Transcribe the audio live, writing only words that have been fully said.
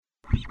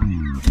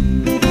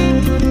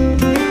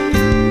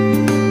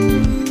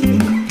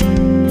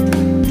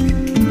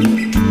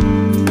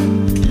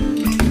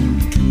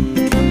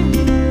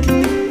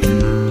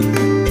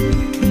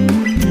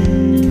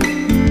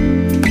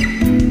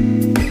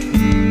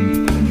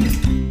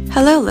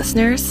Hello,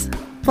 listeners.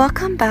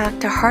 Welcome back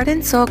to Heart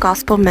and Soul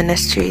Gospel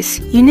Ministries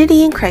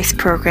Unity in Christ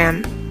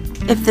program.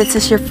 If this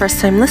is your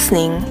first time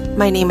listening,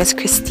 my name is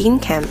Christine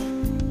Kemp,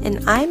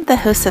 and I'm the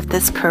host of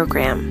this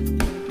program.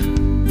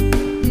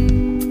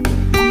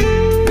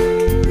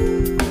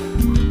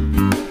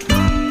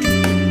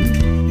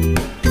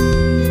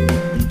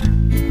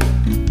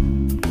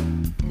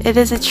 It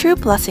is a true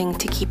blessing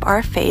to keep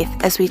our faith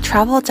as we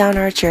travel down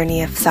our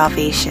journey of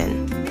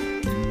salvation.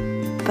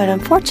 But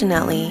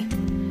unfortunately,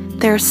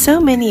 there are so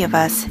many of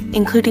us,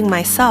 including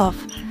myself,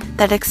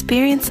 that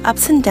experience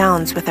ups and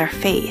downs with our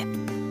faith.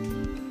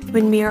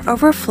 When we are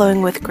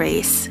overflowing with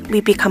grace, we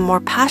become more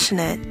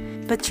passionate,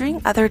 but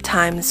during other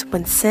times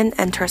when sin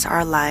enters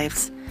our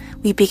lives,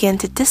 we begin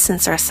to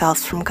distance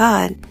ourselves from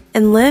God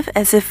and live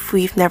as if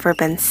we've never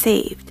been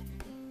saved.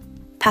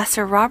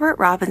 Pastor Robert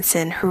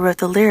Robinson, who wrote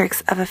the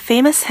lyrics of a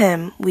famous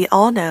hymn we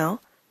all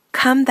know,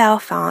 "Come Thou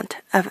Fount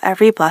of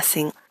Every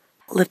Blessing,"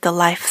 lived a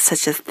life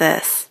such as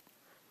this.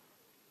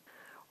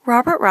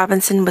 Robert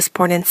Robinson was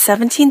born in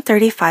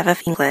 1735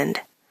 of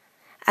England.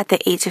 At the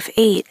age of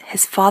 8,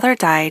 his father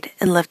died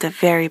and lived a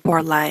very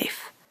poor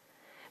life.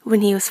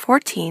 When he was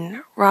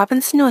 14,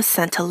 Robinson was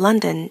sent to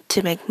London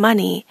to make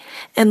money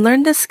and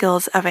learn the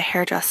skills of a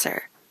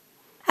hairdresser.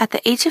 At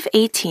the age of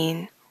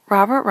 18,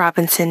 Robert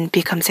Robinson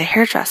becomes a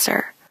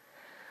hairdresser.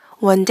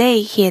 One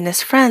day, he and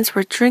his friends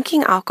were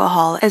drinking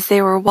alcohol as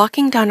they were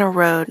walking down a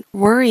road,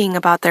 worrying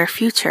about their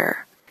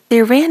future.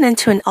 They ran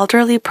into an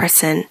elderly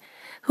person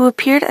who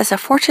appeared as a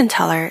fortune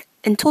teller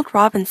and told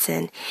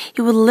Robinson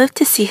he would live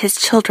to see his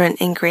children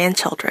and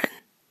grandchildren.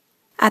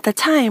 At the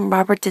time,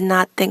 Robert did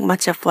not think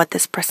much of what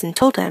this person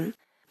told him,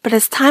 but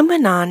as time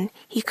went on,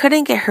 he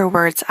couldn't get her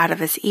words out of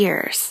his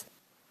ears.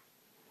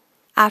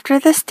 After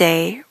this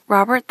day,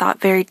 Robert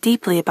thought very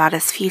deeply about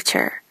his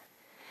future.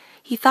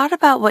 He thought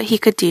about what he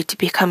could do to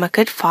become a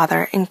good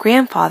father and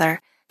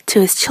grandfather to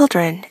his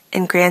children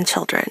and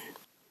grandchildren.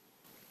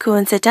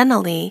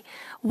 Coincidentally,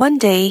 one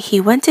day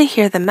he went to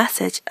hear the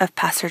message of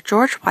Pastor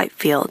George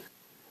Whitefield.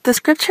 The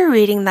scripture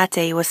reading that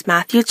day was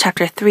Matthew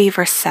chapter 3,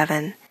 verse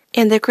 7,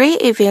 and the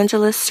great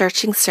evangelist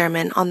searching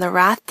sermon on the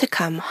wrath to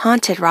come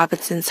haunted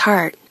Robinson's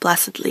heart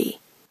blessedly.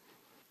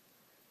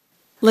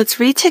 Let's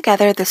read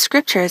together the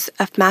scriptures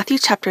of Matthew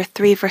chapter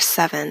 3, verse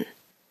 7.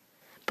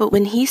 But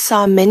when he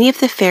saw many of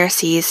the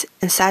Pharisees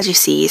and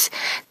Sadducees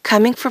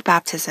coming for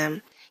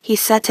baptism, he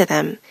said to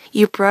them,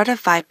 "You brood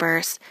of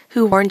vipers,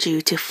 who warned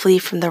you to flee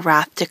from the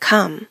wrath to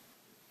come?"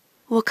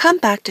 We'll come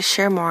back to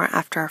share more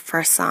after our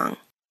first song.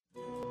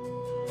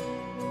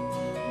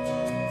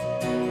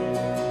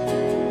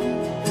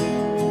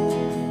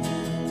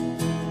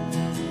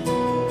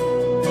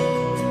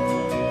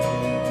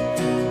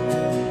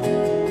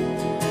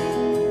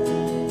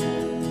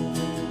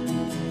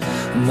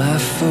 My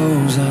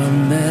foes are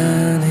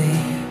many,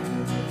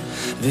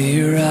 they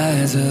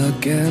rise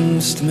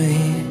against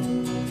me,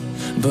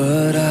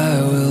 but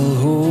I will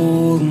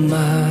hold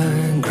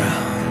my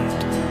ground.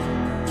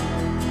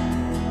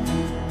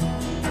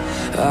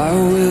 I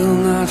will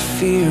not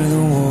fear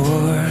the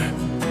war,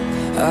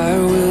 I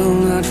will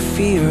not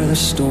fear the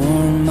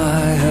storm.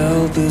 My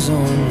help is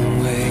on the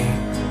way,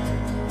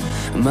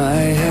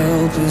 my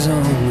help is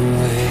on the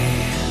way.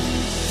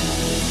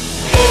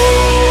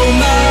 Oh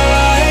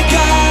my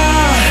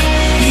God,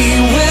 He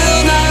will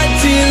not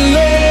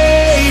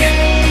delay,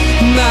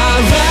 my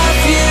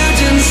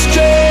refuge and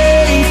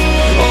strength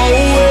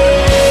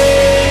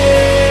always.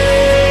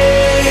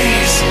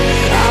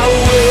 I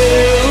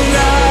will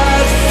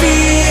not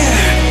fear,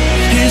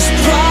 His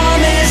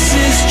promise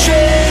is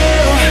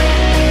true,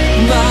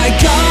 my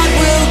God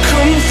will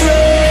come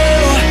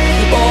through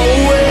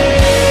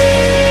always,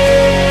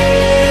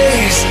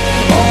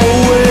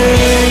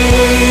 always.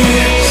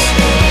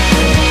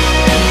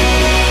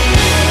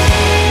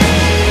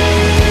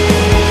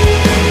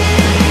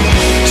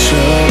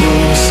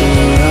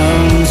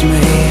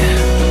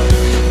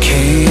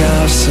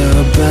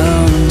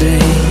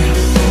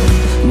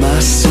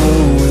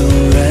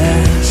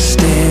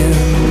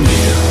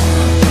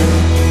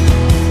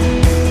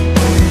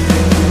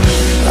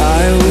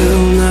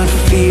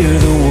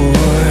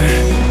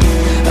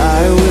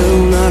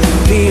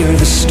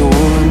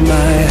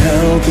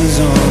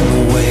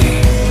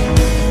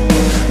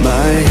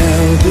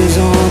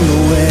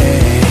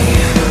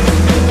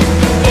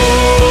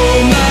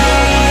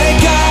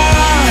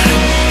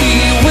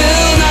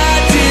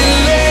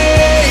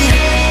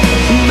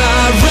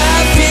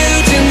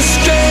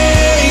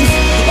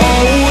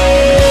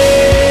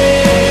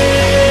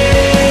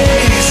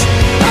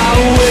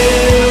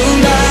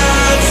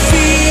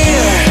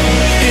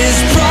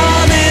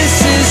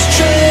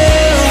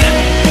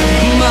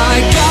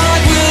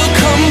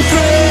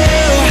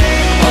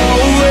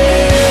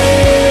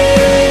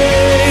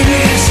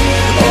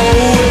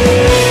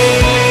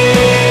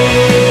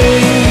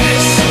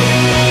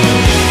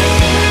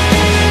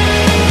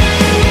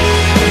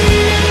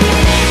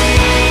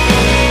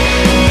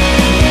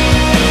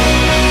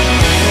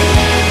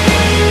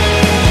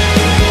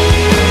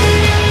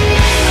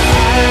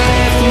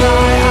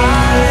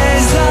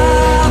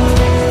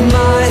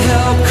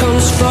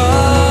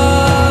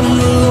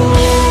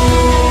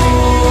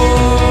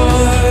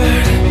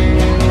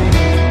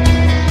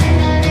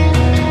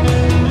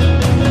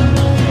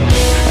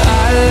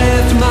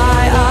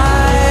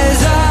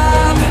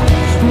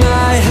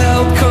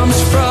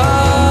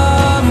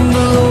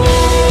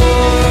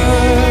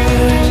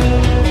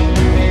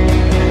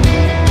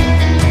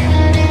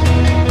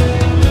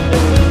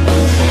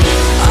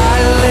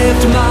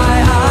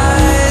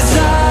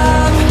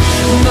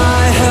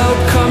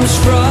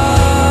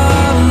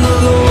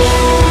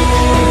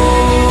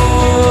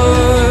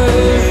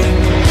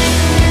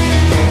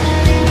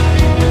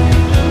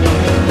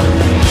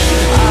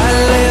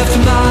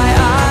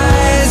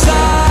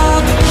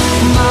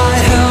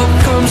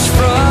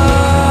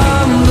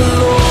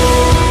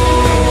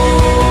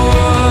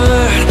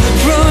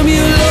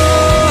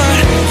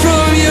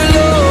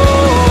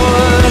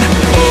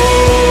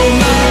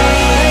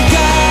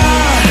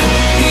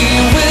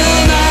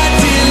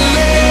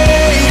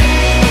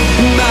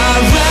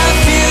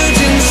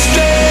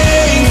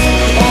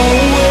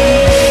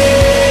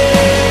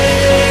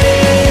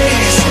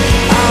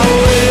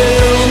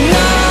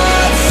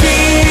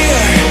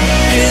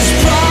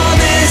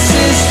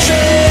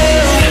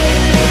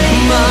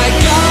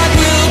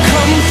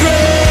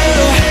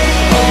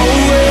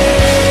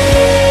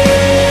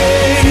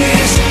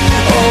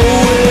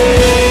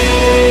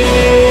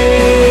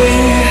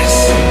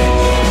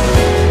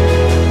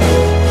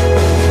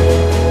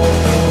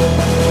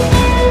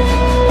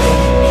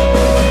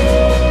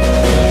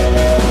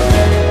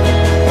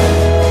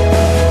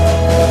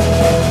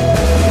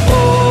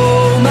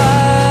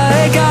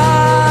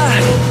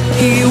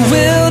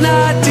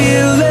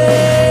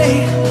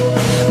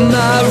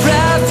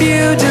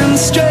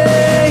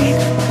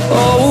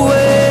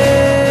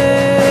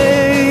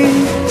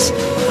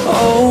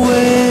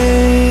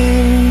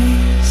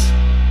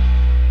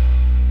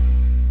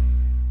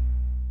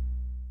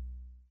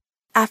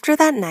 After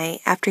that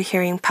night, after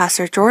hearing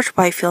Pastor George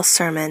Whitefield's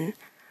sermon,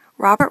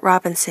 Robert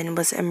Robinson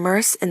was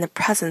immersed in the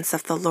presence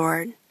of the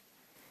Lord.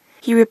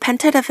 He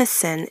repented of his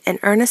sin and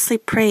earnestly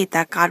prayed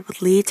that God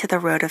would lead to the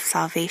road of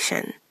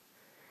salvation.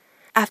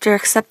 After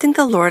accepting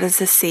the Lord as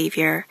his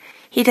Savior,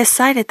 he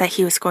decided that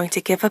he was going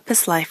to give up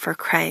his life for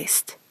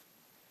Christ.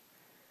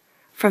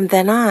 From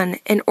then on,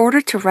 in order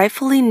to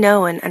rightfully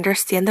know and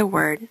understand the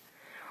Word,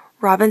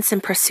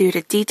 Robinson pursued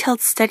a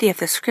detailed study of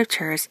the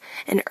Scriptures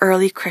and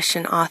early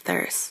Christian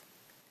authors.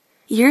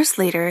 Years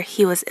later,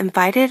 he was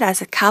invited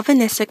as a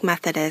Calvinistic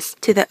Methodist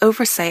to the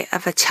oversight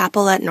of a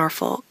chapel at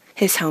Norfolk,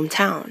 his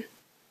hometown.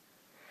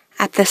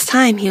 At this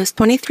time, he was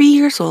 23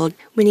 years old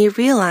when he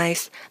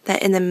realized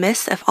that in the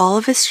midst of all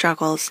of his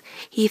struggles,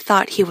 he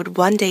thought he would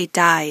one day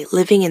die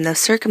living in those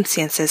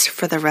circumstances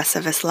for the rest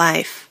of his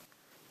life.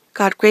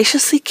 God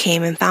graciously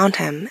came and found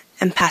him,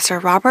 and Pastor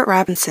Robert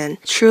Robinson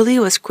truly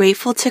was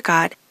grateful to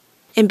God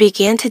and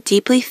began to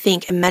deeply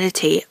think and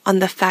meditate on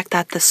the fact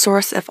that the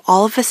source of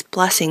all of his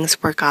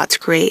blessings were God's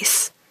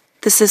grace.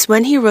 This is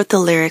when he wrote the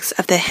lyrics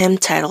of the hymn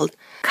titled,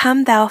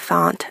 "Come Thou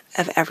Fount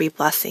of Every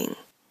Blessing."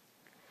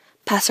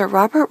 Pastor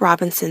Robert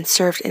Robinson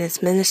served in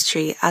his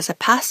ministry as a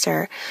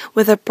pastor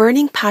with a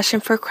burning passion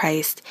for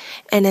Christ,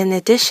 and in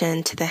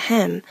addition to the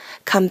hymn,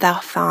 "Come Thou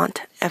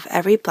Fount of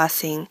Every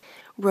Blessing,"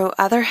 wrote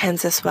other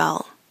hymns as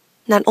well.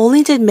 Not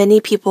only did many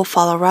people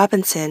follow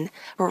Robinson,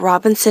 but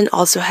Robinson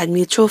also had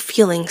mutual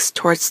feelings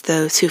towards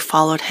those who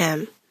followed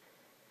him.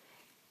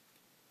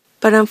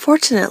 But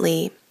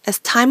unfortunately, as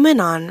time went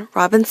on,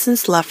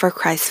 Robinson's love for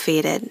Christ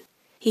faded.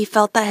 He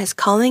felt that his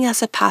calling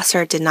as a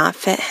pastor did not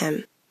fit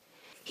him.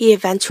 He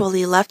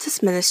eventually left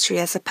his ministry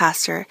as a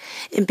pastor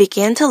and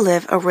began to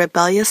live a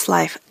rebellious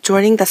life,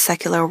 joining the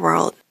secular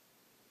world.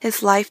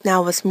 His life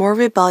now was more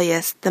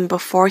rebellious than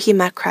before he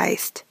met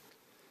Christ.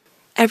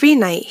 Every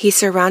night he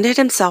surrounded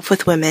himself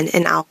with women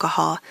and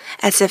alcohol,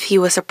 as if he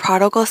was a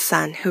prodigal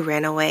son who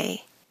ran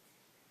away.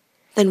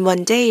 Then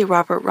one day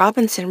Robert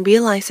Robinson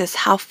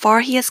realizes how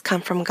far he has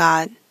come from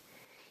God.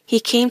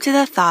 He came to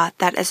the thought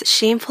that as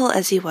shameful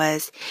as he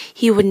was,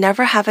 he would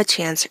never have a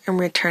chance in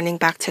returning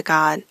back to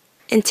God,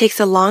 and takes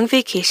a long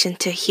vacation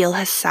to heal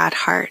his sad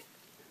heart.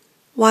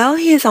 While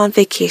he is on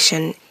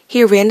vacation,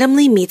 he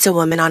randomly meets a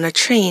woman on a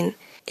train,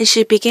 and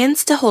she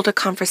begins to hold a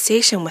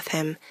conversation with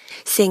him,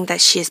 saying that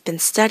she has been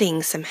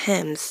studying some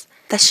hymns,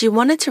 that she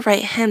wanted to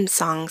write hymn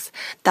songs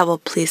that will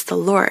please the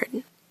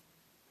Lord.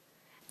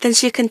 Then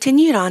she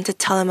continued on to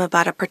tell him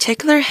about a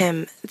particular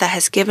hymn that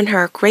has given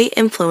her a great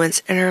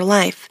influence in her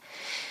life,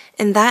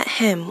 and that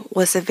hymn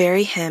was the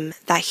very hymn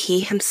that he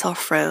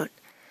himself wrote,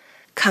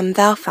 "Come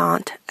Thou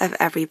Fount of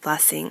Every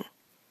Blessing."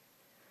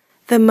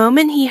 The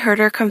moment he heard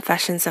her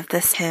confessions of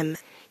this hymn,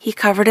 he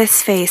covered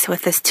his face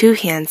with his two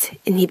hands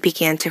and he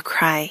began to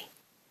cry.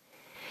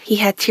 He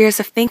had tears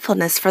of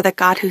thankfulness for the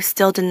God who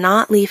still did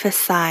not leave his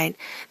side,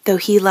 though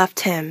he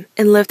left him,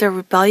 and lived a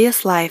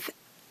rebellious life,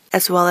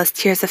 as well as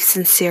tears of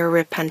sincere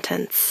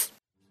repentance.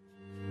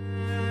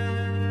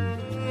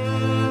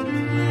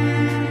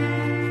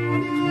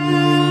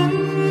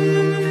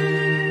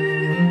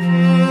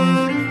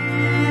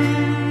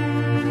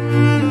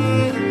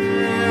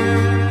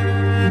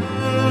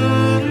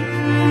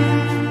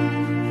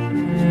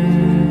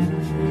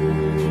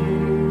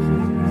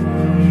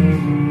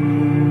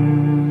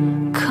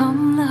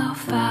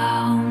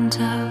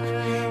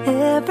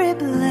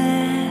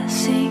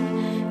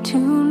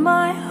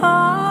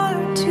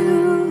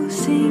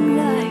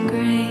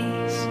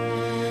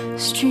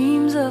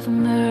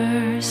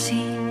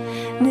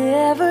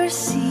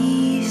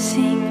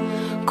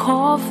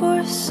 Call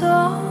for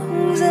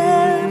songs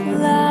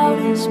and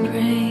loudest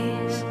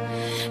praise,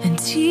 and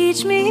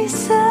teach me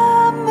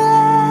some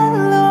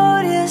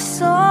melodious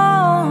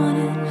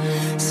sonnet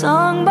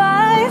sung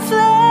by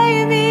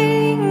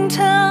flaming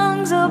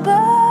tongues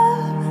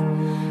above.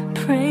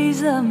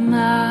 Praise the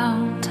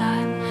mount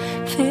I'm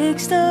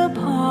fixed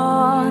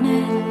upon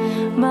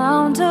it,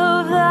 mount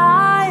of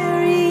thy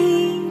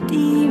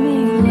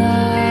redeeming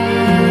love.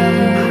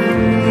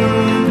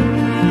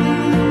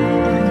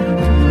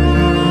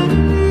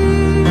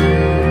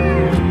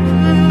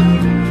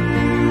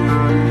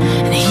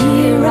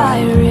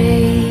 I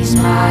raise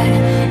my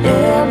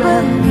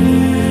Ebenezer,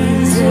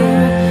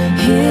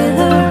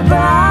 hither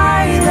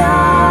by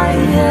thy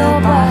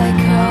help I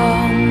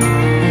come,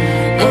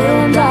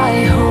 and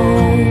I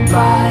hope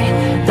by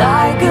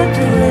thy good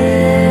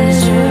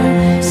pleasure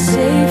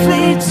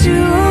safely to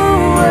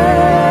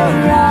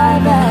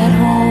arrive at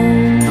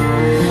home.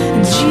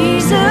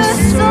 Jesus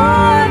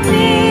sought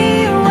me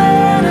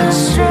when a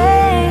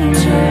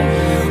stranger,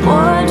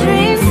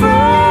 wandering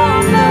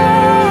from the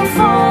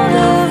fold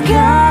of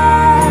God,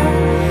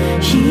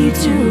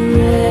 to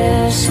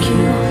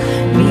rescue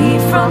me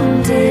from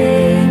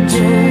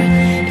danger,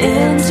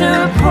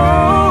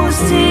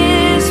 interposed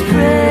his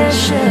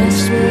precious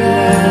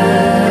blood.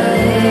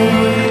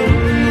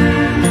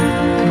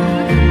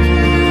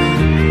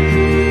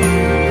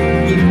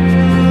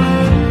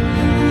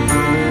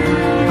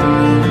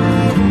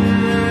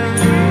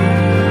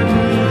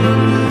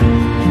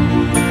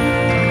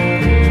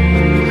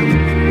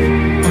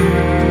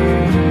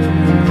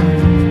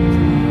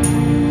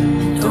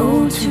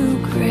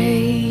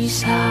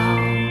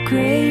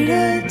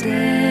 greater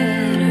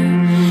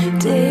debtor.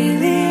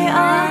 Daily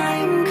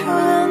I'm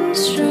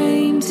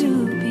constrained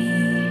to be,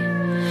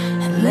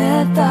 and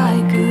let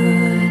thy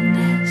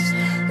goodness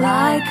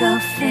like a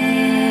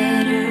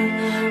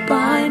fetter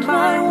bind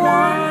my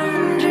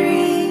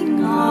wandering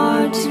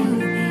heart to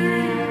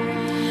thee.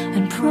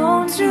 And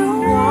prone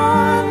to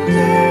wander,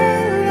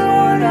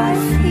 Lord, I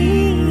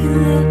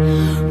feel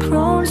it,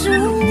 prone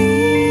to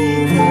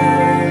leave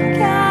the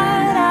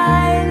God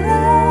I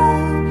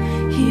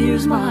love.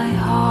 Here's my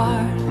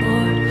heart,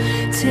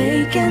 Lord,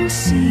 take and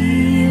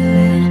seal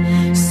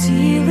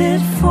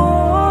it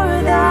for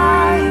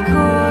thy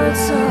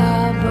courts above.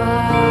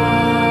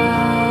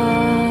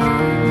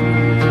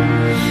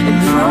 And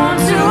prone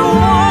to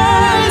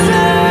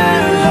wander,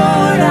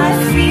 Lord, I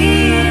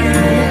feel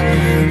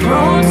it,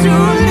 prone to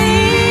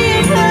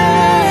leave the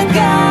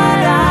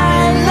God I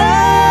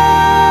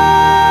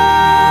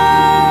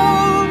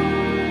love.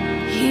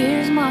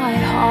 Here's my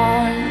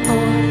heart,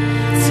 Lord,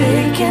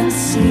 take and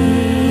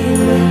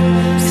seal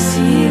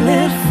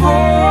it for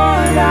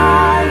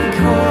thy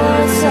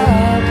courts above.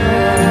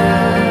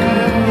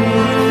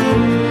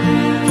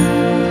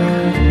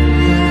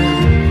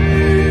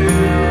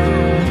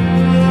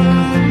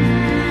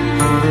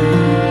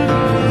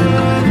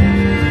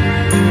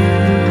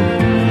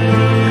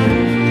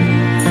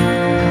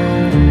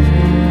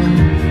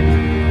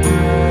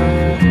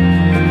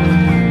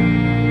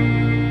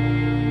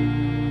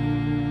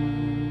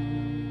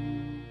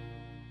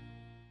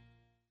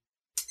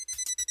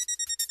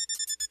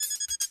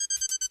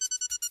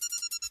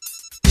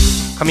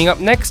 Coming up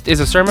next is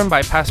a sermon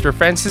by Pastor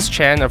Francis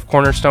Chan of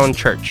Cornerstone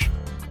Church.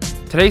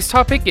 Today's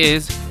topic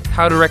is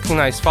how to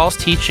recognize false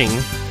teaching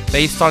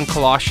based on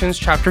Colossians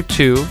chapter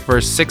 2,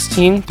 verse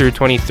 16 through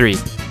 23.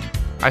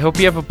 I hope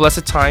you have a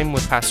blessed time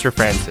with Pastor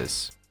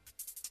Francis.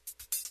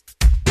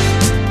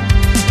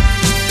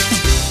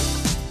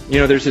 You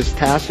know, there's this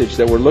passage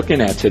that we're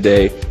looking at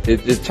today.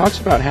 It talks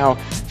about how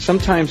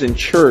sometimes in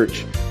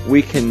church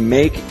we can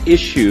make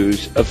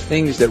issues of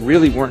things that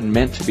really weren't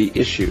meant to be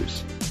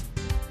issues.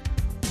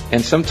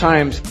 And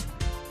sometimes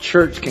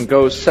church can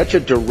go such a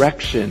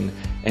direction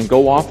and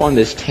go off on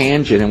this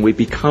tangent and we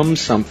become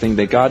something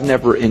that God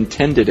never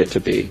intended it to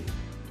be.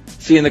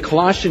 See, in the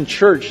Colossian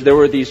church, there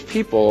were these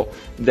people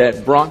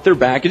that brought their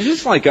baggage,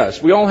 just like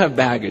us. We all have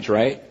baggage,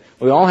 right?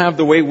 We all have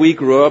the way we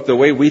grew up, the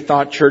way we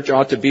thought church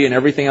ought to be and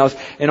everything else.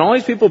 And all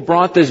these people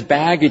brought this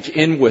baggage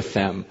in with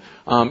them.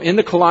 In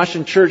the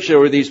Colossian church, there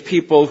were these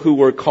people who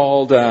were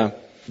called the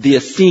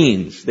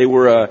Essenes. They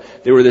were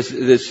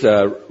this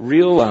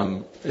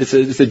real it's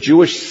a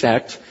Jewish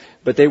sect,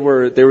 but they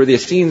were the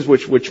Essenes,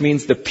 which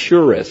means the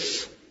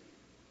purists.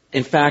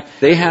 In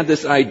fact, they had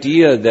this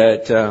idea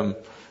that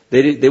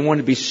they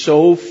wanted to be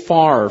so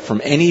far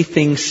from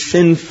anything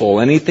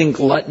sinful, anything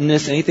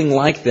gluttonous, anything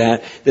like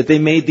that they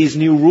made these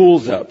new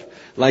rules up.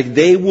 Like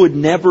they would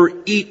never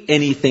eat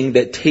anything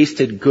that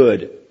tasted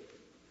good.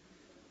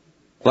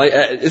 Like,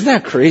 isn't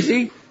that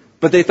crazy?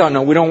 But they thought,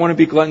 no, we don't want to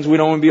be gluttons. We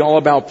don't want to be all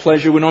about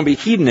pleasure. We don't want to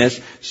be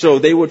hedonists. So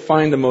they would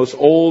find the most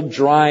old,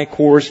 dry,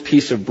 coarse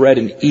piece of bread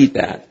and eat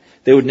that.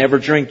 They would never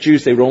drink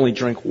juice. They would only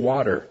drink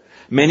water.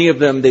 Many of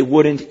them, they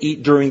wouldn't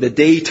eat during the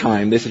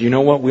daytime. They said, you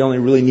know what? We only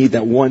really need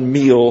that one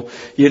meal,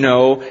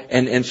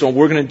 and so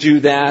we're going to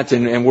do that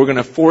and we're going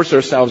to force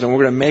ourselves and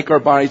we're going to make our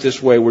bodies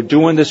this way. We're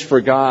doing this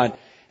for God.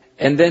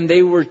 And then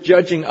they were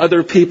judging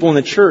other people in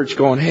the church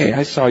going, hey,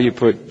 I saw you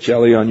put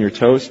jelly on your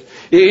toast.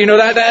 You know,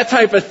 that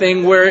type of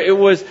thing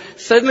where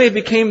suddenly it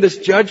became this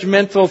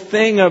judgmental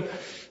thing of,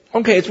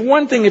 okay, it's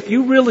one thing if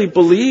you really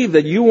believe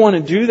that you want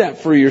to do that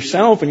for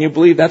yourself and you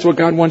believe that's what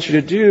God wants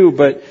you to do,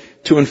 but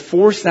to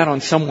enforce that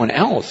on someone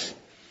else.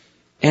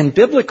 And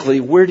biblically,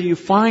 where do you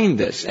find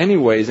this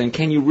anyways? And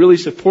can you really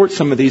support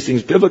some of these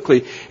things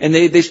biblically? And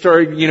they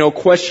started,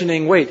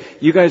 questioning, wait,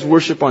 you guys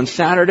worship on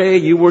Saturday,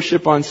 you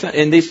worship on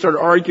Sunday, and they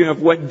started arguing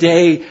of what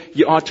day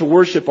you ought to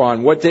worship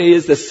on. What day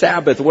is the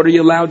Sabbath? What are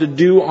you allowed to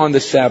do on the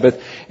Sabbath?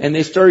 And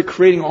they started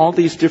creating all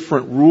these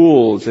different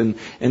rules, and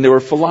there were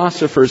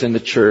philosophers in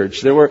the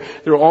church. There were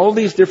all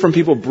these different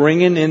people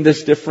bringing in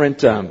this different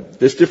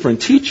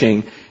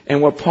teaching. And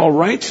what Paul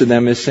writes to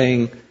them is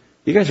saying,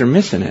 you guys are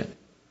missing it.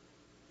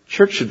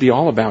 Church should be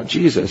all about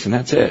Jesus, and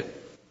that's it.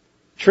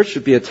 Church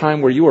should be a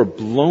time where you are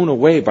blown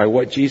away by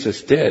what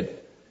Jesus did.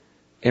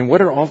 And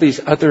what are all these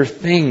other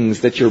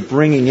things that you're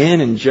bringing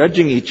in and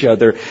judging each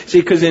other?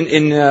 See, because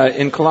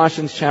in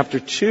Colossians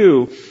chapter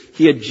 2,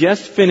 he had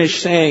just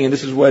finished saying, and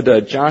this is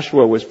what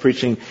Joshua was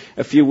preaching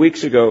a few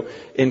weeks ago,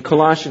 in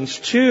Colossians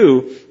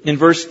 2, in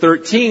verse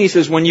 13, he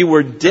says, when you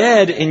were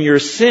dead in your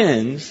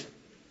sins,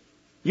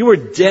 you were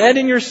dead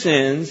in your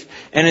sins,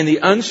 and in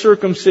the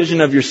uncircumcision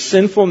of your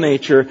sinful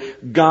nature,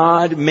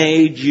 God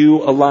made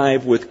you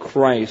alive with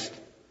Christ.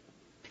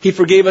 He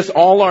forgave us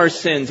all our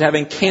sins,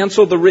 having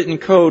canceled the written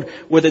code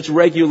with its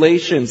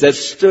regulations that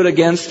stood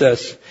against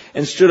us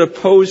and stood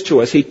opposed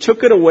to us. He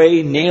took it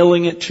away,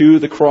 nailing it to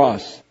the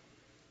cross.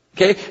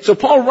 Okay? So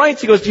Paul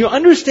writes, he goes, do you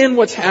understand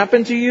what's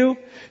happened to you?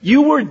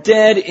 You were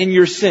dead in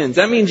your sins.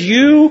 That means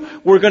you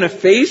were going to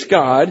face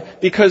God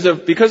because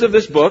of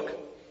this book,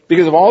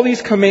 because of all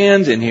these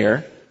commands in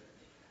here.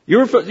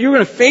 You're going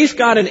to face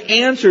God and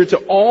answer to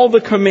all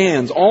the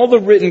commands, all the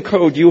written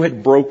code you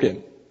had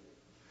broken.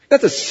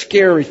 That's a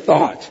scary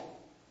thought.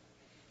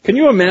 Can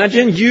you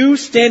imagine you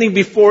standing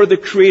before the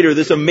Creator,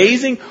 this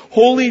amazing,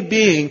 holy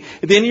being,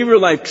 at the end of your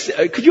life?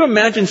 Could you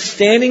imagine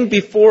standing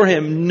before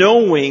Him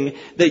knowing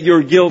that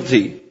you're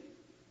guilty?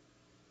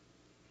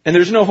 And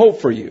there's no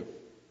hope for you.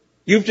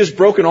 You've just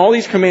broken all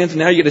these commands and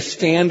now you got to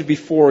stand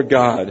before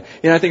God.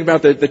 I think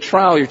about the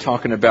trial you're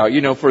talking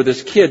about, for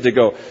this kid to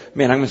go,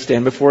 man, I'm going to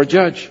stand before a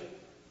judge.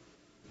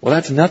 Well,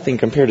 that's nothing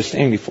compared to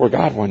standing before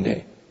God one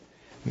day.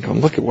 And go,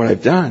 look at what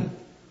I've done.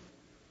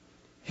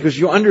 He goes,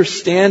 you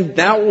understand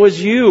that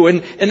was you.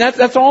 And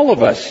that's all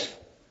of us.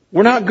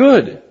 We're not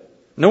good.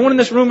 No one in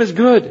this room is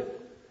good.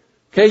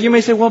 Okay, you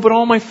may say, well, but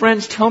all my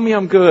friends tell me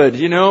I'm good,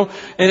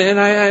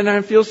 and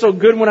I feel so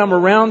good when I'm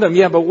around them.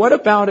 Yeah, but what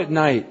about at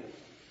night?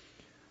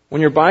 When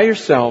you're by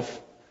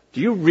yourself,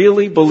 do you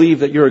really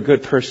believe that you're a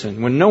good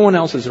person when no one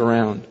else is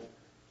around?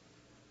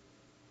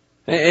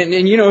 And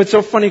it's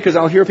so funny because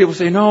I'll hear people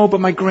say, no,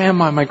 but my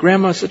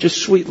grandma is such a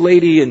sweet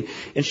lady and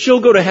she'll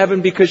go to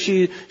heaven because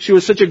she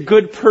was such a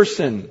good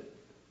person.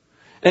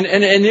 And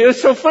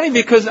it's so funny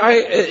because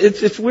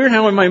it's weird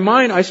how in my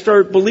mind I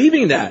start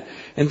believing that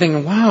and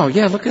thinking, wow,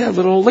 yeah, look at that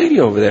little old lady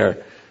over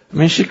there. I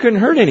mean, she couldn't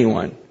hurt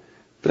anyone.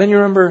 But then you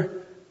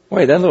remember,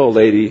 wait, that little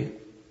lady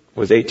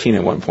was 18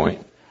 at one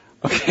point.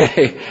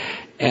 Okay.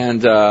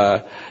 And,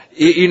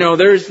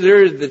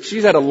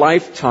 she's had a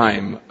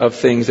lifetime of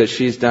things that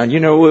she's done.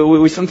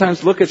 We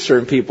sometimes look at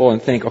certain people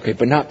and think, okay,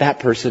 but not that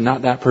person,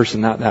 not that person,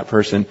 not that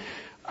person.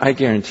 I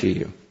guarantee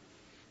you,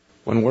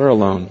 when we're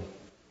alone,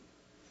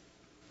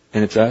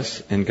 and it's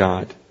us and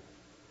God,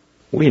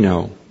 we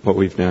know what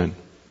we've done.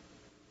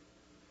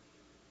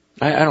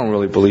 I don't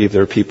really believe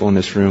there are people in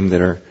this room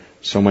that are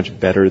so much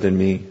better than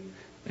me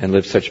and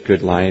live such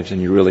good lives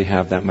and you really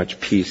have that much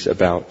peace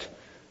about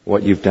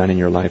what you've done in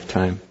your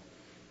lifetime.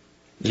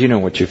 You know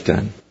what you've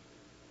done.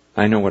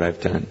 I know what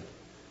I've done.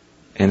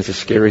 And it's a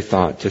scary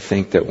thought to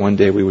think that one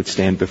day we would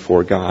stand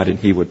before God and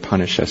He would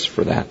punish us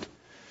for that.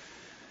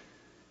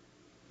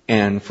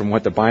 And from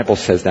what the Bible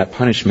says, that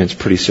punishment's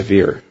pretty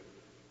severe.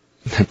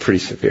 Pretty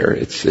severe.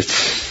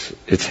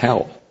 It's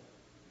hell.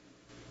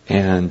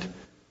 And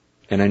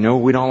I know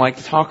we don't like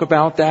to talk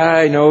about that.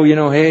 I know,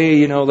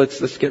 hey,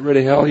 let's get rid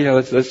of hell.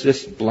 Let's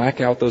just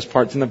black out those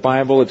parts in the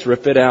Bible. Let's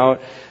rip it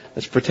out.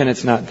 Let's pretend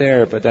it's not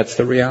there, but that's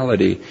the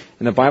reality.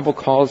 And the Bible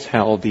calls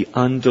hell the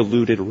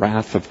undiluted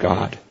wrath of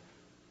God.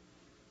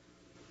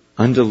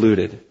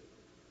 Undiluted.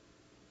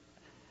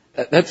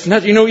 That's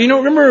not,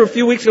 remember a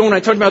few weeks ago when I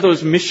talked about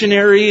those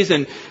missionaries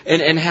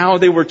and how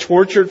they were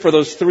tortured for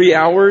those 3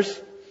 hours?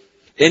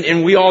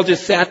 And we all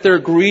just sat there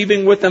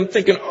grieving with them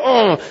thinking,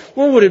 oh,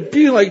 what would it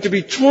be like to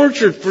be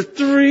tortured for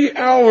 3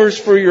 hours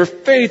for your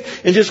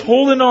faith and just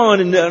holding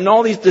on and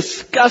all these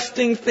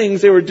disgusting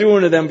things they were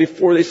doing to them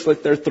before they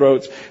slit their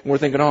throats. And we're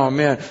thinking, oh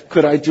man,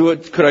 could I do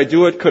it? Could I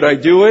do it? Could I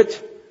do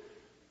it?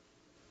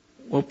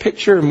 Well,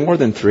 picture more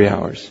than 3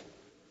 hours.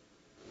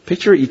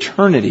 Picture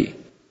eternity.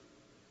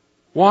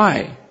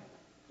 Why?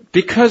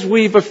 Because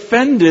we've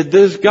offended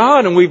this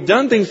God and we've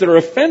done things that are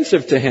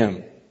offensive to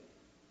Him.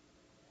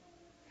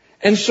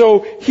 And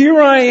so here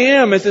I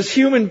am as this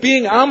human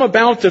being, I'm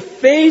about to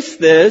face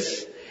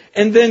this,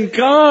 and then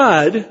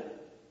God,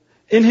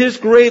 in His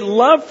great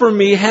love for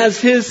me, has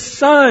His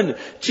Son,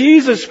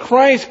 Jesus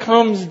Christ,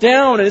 comes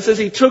down, and it says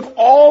He took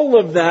all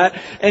of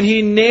that and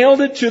He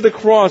nailed it to the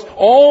cross.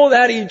 All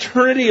that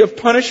eternity of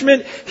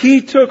punishment He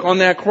took on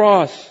that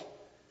cross.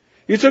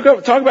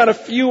 Talk about a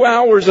few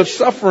hours of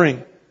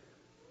suffering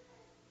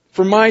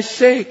for my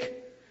sake.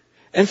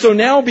 And so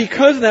now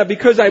because of that,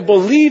 because I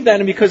believe that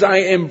and because I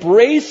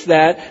embrace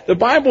that, the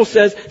Bible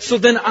says, so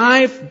then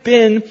I've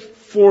been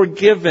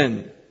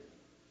forgiven.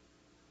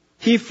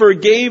 He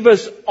forgave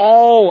us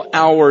all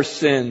our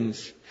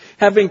sins,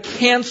 having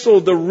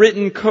canceled the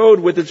written code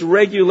with its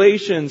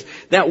regulations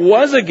that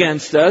was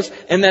against us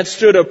and that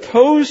stood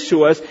opposed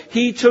to us.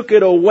 He took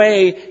it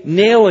away,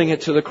 nailing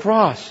it to the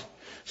cross.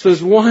 So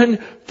this one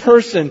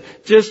person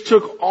just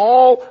took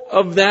all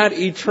of that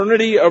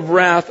eternity of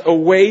wrath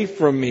away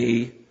from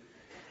me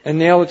and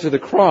nailed it to the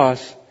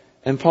cross.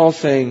 And Paul's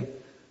saying,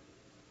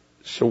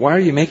 so why are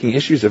you making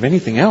issues of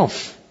anything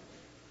else?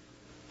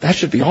 That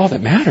should be all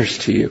that matters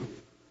to you.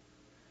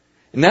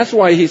 And that's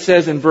why he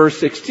says in verse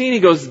 16, he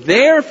goes,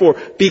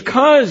 therefore,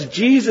 because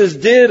Jesus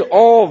did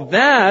all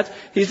that,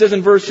 he says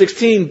in verse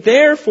 16,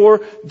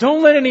 therefore,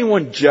 don't let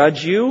anyone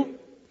judge you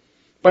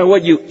by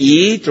what you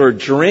eat or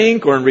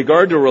drink or in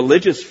regard to a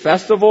religious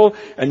festival,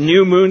 a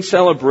new moon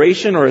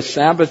celebration or a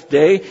Sabbath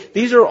day.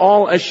 These are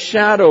all a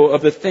shadow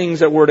of the things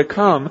that were to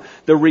come.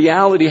 The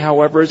reality,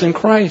 however, is in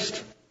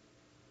Christ.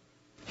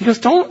 He goes,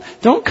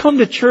 don't come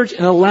to church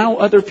and allow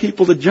other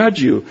people to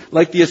judge you.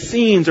 Like the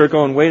Essenes are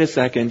going, wait a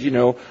second,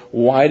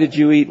 why did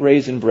you eat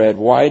raisin bread?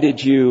 Why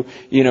did you,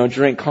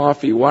 drink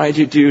coffee? Why did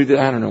you do that?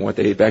 I don't know what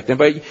they ate back then,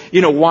 but,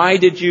 why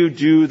did you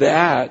do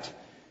that?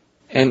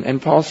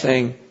 And Paul's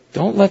saying,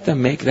 don't let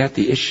them make that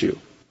the issue.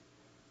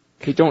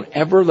 Okay, don't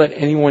ever let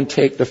anyone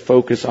take the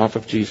focus off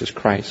of Jesus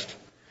Christ.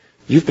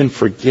 You've been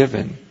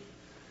forgiven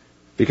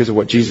because of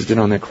what Jesus did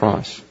on that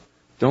cross.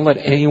 Don't let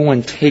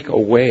anyone take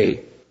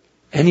away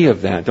any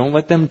of that. Don't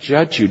let them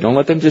judge you. Don't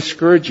let them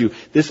discourage you.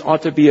 This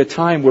ought to be a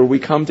time where we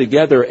come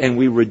together and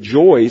we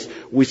rejoice.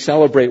 We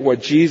celebrate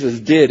what Jesus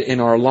did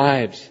in our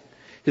lives.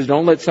 Because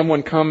don't let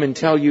someone come and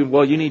tell you,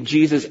 well, you need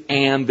Jesus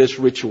and this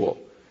ritual.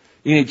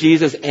 You need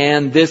Jesus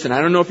and this. And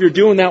I don't know if you're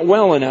doing that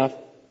well enough.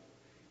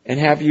 And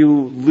have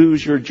you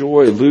lose your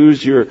joy,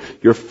 lose your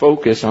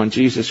focus on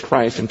Jesus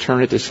Christ and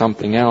turn it to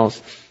something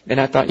else. And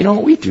I thought,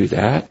 we do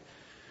that.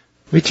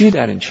 We do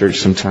that in church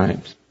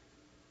sometimes.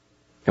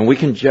 And we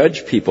can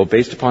judge people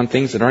based upon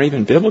things that aren't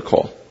even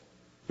biblical. Have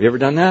you ever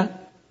done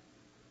that?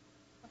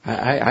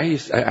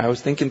 I was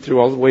thinking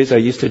through all the ways I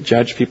used to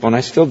judge people, and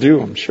I still do,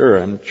 I'm sure.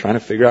 I'm trying to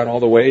figure out all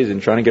the ways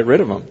and trying to get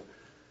rid of them.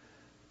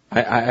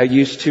 I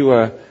used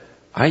to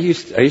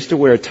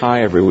wear a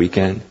tie every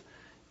weekend,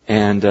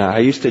 and I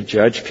used to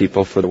judge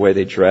people for the way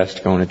they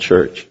dressed going to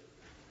church.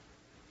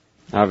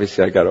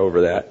 Obviously, I got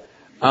over that.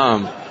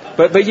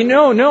 But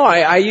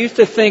I used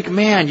to think,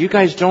 man, you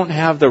guys don't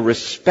have the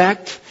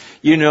respect,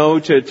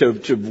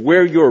 to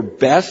wear your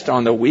best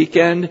on the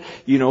weekend,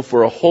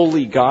 for a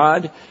holy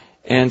God.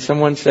 And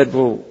someone said,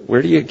 well,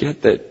 where do you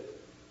get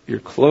your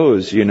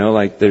clothes?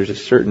 There's a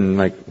certain,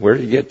 where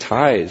do you get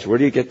ties? Where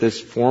do you get this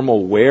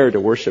formal wear to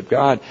worship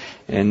God?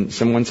 And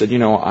someone said,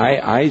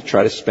 I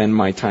try to spend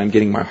my time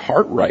getting my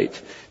heart right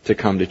to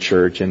come to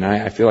church. And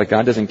I feel like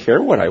God doesn't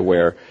care what I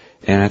wear.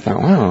 And I thought,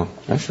 wow,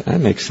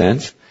 that makes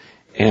sense.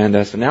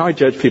 And so now I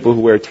judge people who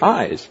wear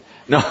ties.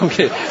 No, I'm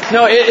kidding.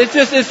 No,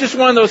 it's just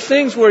one of those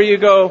things where you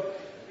go,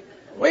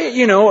 wait,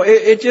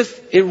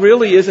 it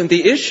really isn't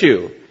the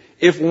issue.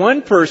 If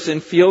one person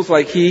feels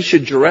like he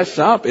should dress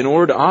up in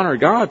order to honor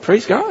God,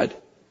 praise God.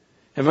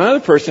 If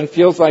another person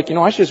feels like,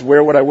 I should just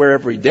wear what I wear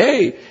every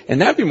day, and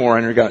that'd be more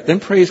honor God,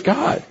 then praise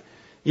God.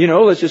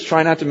 Let's just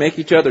try not to make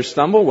each other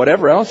stumble,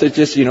 whatever else. It's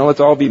just, let's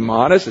all be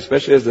modest,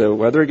 especially as the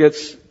weather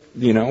gets,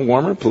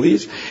 warmer,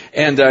 please.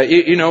 And,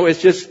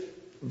 it's just,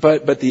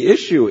 but the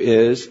issue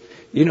is,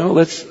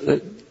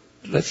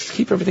 let's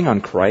keep everything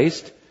on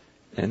Christ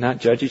and not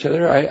judge each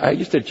other. I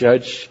used to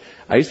judge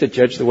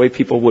the way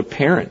people would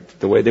parent,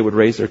 the way they would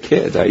raise their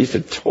kids. I used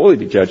to totally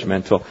be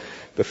judgmental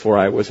before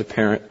I was a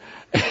parent.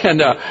 And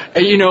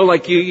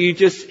you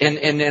just,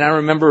 and I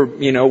remember,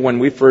 when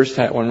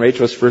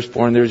Rachel was first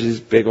born, there was this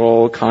big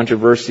old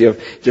controversy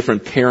of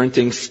different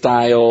parenting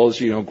styles,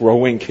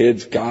 growing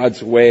kids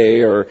God's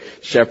way, or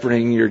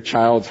shepherding your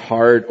child's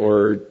heart,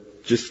 or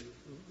just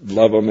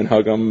love them and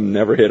hug them,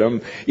 never hit them,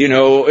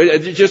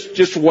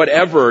 just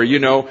whatever, and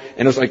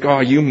it was like, oh,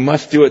 you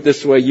must do it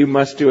this way, you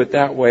must do it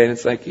that way. And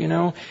it's like,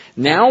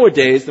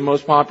 nowadays the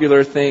most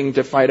popular thing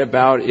to fight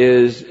about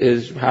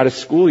is how to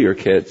school your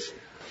kids.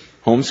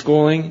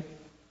 Homeschooling,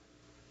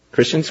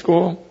 Christian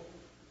school,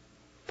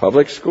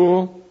 public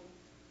school.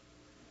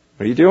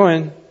 What are you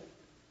doing?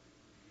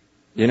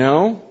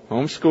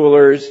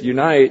 Homeschoolers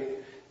unite,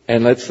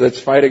 and let's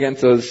fight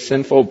against those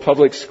sinful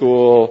public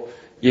school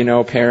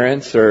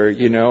parents, or,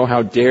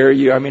 how dare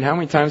you? I mean, how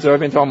many times have I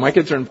been told my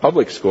kids are in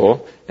public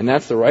school, and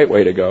that's the right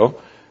way to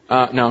go?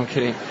 No, I'm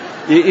kidding.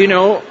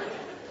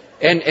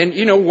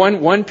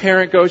 One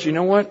parent goes, you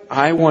know what?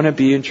 I want to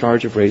be in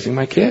charge of raising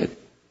my kid.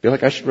 I feel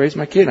like I should raise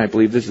my kid. And I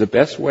believe this is the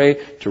best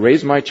way to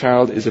raise my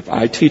child is if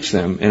I teach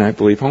them, and I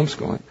believe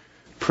homeschooling.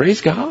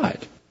 Praise God.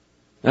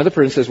 Another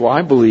person says, well,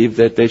 I believe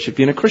that they should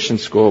be in a Christian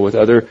school with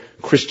other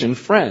Christian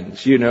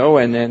friends,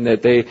 and then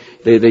that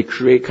they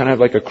create kind of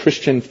like a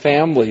Christian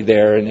family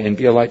there and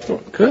be a light.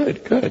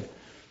 Good.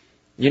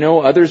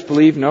 Others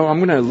believe, no, I'm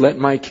going to let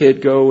my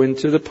kid go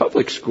into the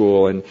public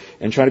school and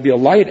try to be a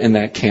light in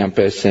that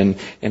campus, and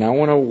I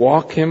want to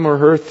walk him or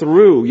her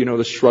through,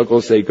 the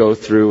struggles they go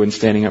through in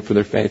standing up for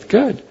their faith.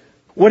 Good.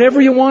 Whatever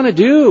you want to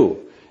do,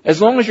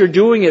 as long as you're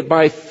doing it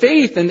by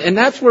faith, and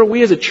that's where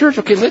we as a church,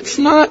 okay, let's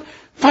not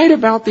fight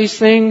about these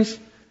things.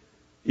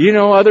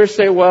 Others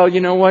say, well, you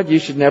know what? You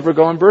should never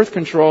go on birth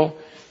control.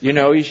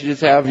 You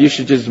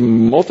should just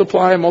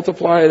multiply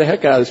the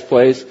heck out of this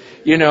place.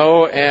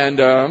 And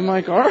I'm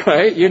like, all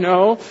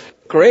right,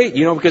 great,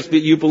 because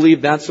you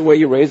believe that's the way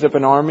you raise up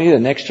an army, the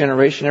next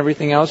generation,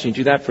 everything else. You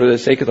do that for the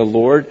sake of the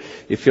Lord.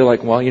 You feel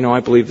like, well, I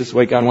believe this is the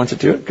way God wants to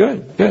do it.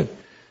 Good.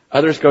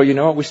 Others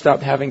go, we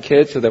stopped having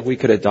kids so that we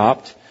could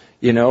adopt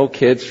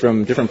kids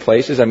from different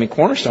places. I mean,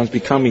 Cornerstone's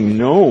becoming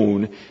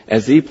known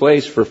as the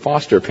place for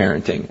foster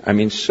parenting. I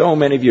mean, so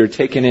many of you are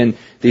taking in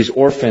these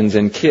orphans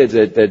and kids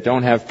that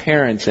don't have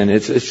parents, and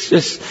it's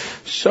just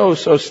so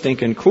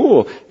stinking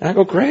cool. And I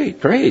go,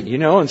 great.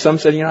 And some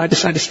said, I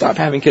decided to stop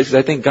having kids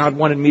because I think God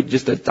wanted me to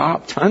just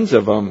adopt tons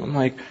of them. I'm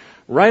like,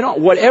 right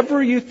on.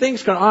 Whatever you think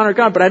is going to honor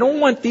God, but I don't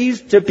want these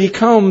to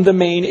become the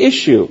main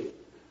issue.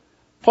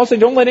 Paul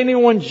said, don't let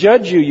anyone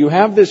judge you. You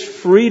have this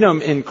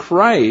freedom in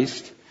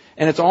Christ.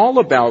 And it's all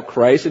about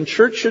Christ, and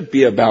church should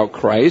be about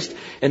Christ,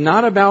 and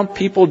not about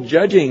people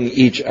judging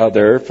each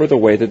other for the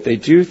way that they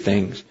do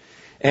things.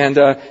 And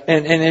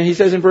he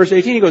says in verse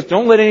 18, he goes,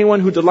 don't let anyone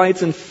who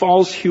delights in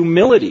false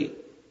humility.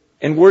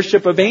 And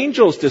worship of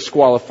angels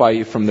disqualify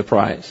you from the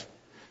prize.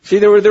 See,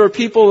 there were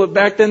people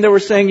back then that were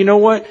saying, you know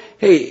what?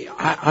 Hey,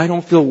 I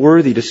don't feel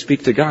worthy to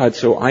speak to God,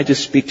 so I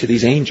just speak to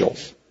these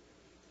angels.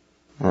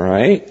 All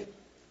right?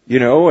 You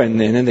know, and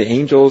then the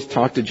angels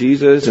talk to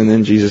Jesus, and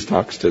then Jesus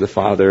talks to the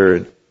Father.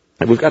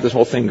 And we've got this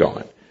whole thing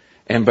going.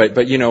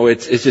 But you know,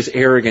 it's just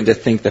arrogant to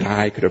think that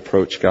I could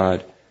approach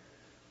God.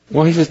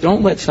 Well, he says,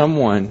 don't let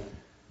someone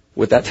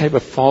with that type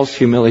of false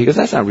humility, because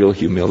that's not real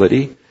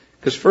humility.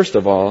 Because first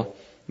of all,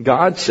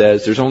 God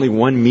says there's only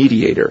one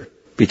mediator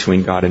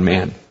between God and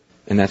man,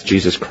 and that's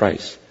Jesus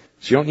Christ.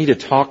 So you don't need to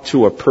talk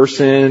to a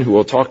person who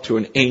will talk to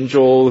an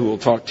angel, who will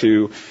talk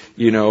to,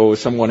 you know,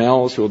 someone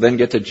else, who will then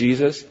get to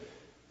Jesus.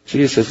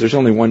 Jesus says there's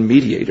only one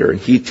mediator, and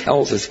he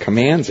tells us,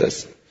 commands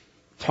us,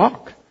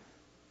 talk.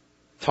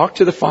 Talk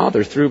to the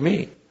Father through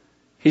me.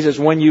 He says,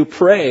 when you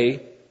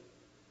pray,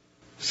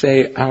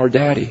 say, our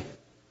Daddy,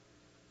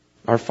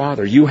 our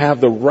Father. You have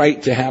the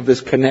right to have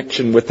this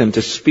connection with Him,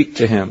 to speak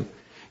to Him.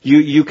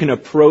 You can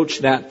approach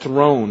that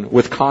throne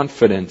with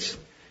confidence.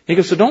 He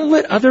goes, so don't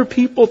let other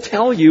people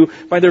tell you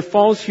by their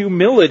false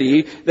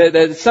humility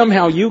that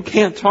somehow you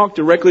can't talk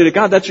directly to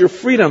God. That's your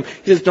freedom.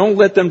 He says, don't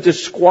let them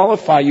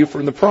disqualify you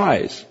from the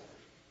prize.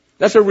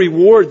 That's a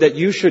reward that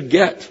you should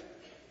get.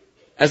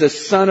 As a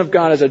son of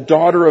God, as a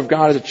daughter of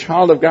God, as a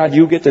child of God,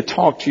 you get to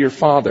talk to your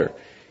Father.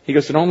 He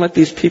goes, so don't let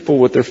these people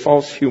with their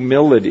false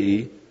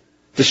humility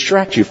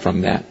distract you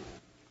from that.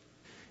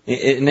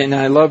 And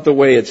I love the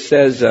way it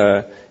says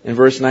in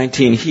verse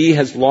 19, he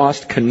has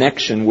lost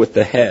connection with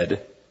the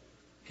head.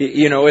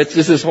 You know, it's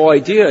just this whole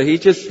idea. He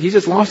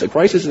just lost it.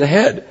 Christ is the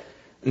head.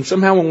 And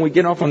somehow when we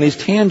get off on these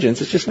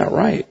tangents, it's just not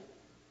right.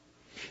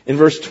 In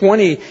verse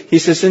 20, he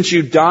says, since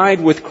you died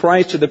with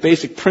Christ to the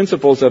basic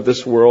principles of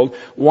this world,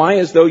 why,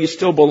 as though you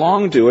still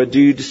belong to it,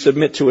 do you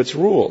submit to its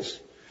rules?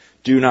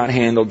 Do not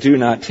handle, do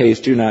not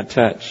taste, do not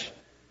touch.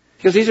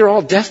 Because these are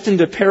all destined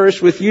to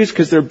perish with use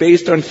because they're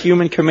based on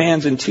human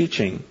commands and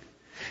teaching.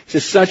 He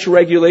says, such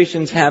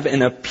regulations have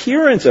an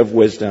appearance of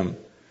wisdom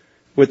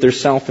with their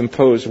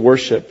self-imposed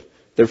worship,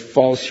 their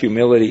false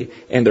humility,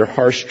 and their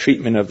harsh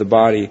treatment of the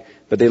body,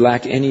 but they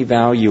lack any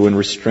value in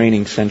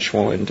restraining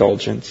sensual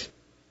indulgence.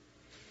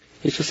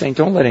 He's just saying,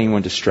 don't let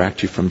anyone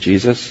distract you from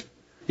Jesus.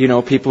 You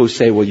know, people who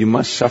say, well, you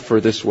must suffer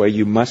this way,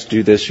 you must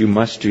do this, you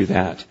must do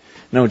that.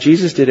 No,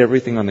 Jesus did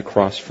everything on the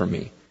cross for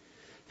me.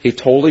 He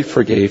totally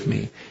forgave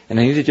me, and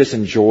I need to just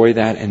enjoy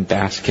that and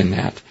bask in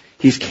that.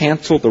 He's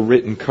canceled the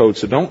written code,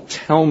 so don't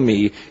tell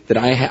me that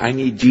I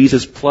need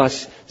Jesus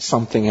plus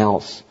something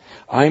else.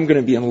 I'm going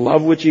to be in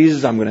love with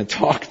Jesus. I'm going to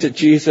talk to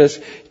Jesus.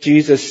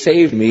 Jesus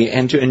saved me,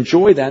 and to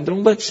enjoy that,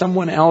 don't let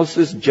someone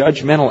else's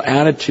judgmental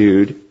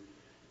attitude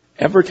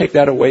ever take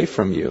that away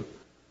from you.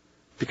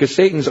 Because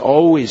Satan's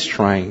always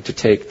trying to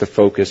take the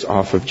focus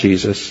off of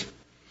Jesus.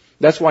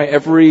 That's why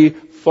every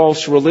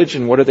false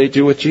religion, what do they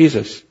do with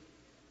Jesus?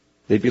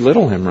 They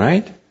belittle Him,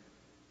 right?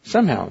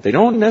 Somehow. They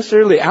don't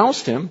necessarily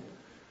oust Him.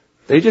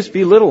 They just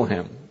belittle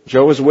Him.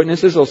 Jehovah's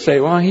Witnesses will say,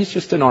 well, He's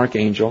just an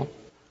archangel.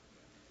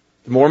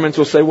 The Mormons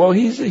will say, well,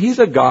 he's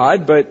a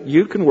god, but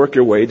you can work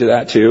your way to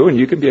that too, and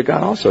you can be a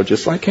god also,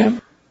 just like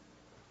Him.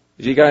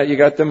 You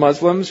got the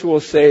Muslims who will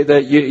say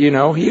that you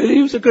know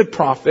he was a good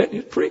prophet,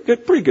 he's a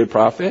pretty good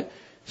prophet.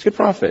 He's a good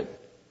prophet.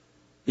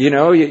 You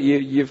know,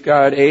 you've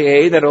got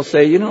AA that'll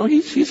say, you know,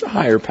 he's a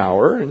higher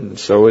power, and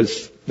so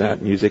is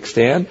that music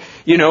stand.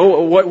 You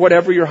know,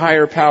 whatever your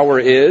higher power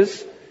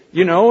is,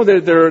 you know,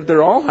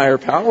 they're all higher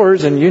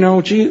powers, and you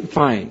know,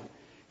 fine.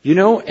 You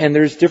know, and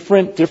there's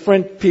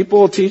different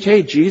people teach,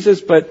 hey,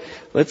 Jesus, but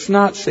let's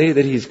not say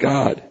that He's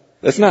God.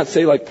 Let's not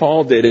say like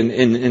Paul did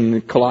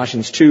in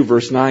Colossians 2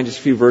 verse 9, just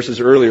a few verses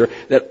earlier,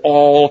 that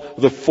all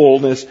the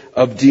fullness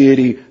of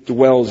deity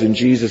dwells in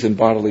Jesus in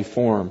bodily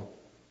form.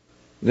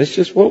 This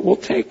just, we'll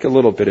take a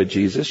little bit of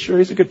Jesus. Sure,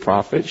 He's a good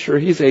prophet. Sure,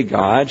 He's a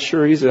God.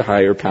 Sure, He's a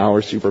higher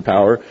power,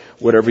 superpower,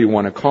 whatever you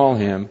want to call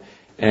Him.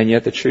 And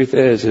yet the truth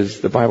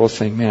is the Bible's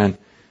saying, man,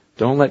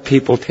 don't let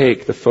people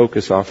take the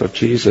focus off of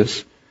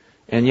Jesus.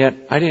 And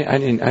yet, I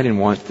didn't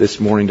want this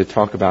morning to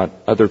talk about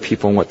other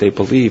people and what they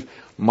believe.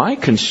 My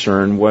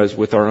concern was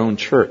with our own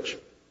church.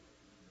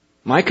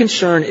 My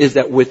concern is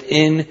that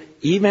within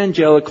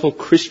evangelical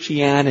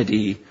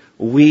Christianity,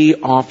 we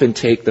often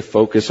take the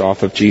focus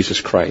off of Jesus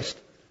Christ.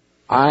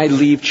 I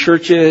leave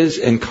churches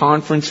and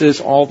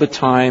conferences all the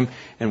time,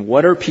 and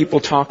what are people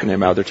talking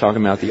about? They're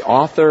talking about the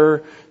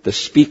author, the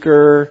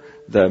speaker,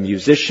 the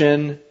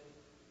musician.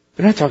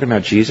 They're not talking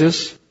about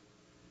Jesus.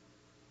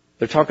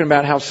 They're talking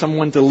about how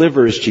someone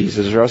delivers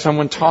Jesus, or how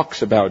someone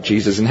talks about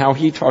Jesus, and how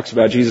he talks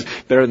about Jesus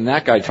better than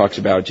that guy talks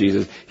about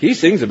Jesus. He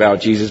sings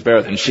about Jesus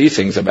better than she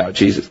sings about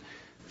Jesus.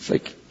 It's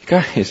like,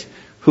 guys,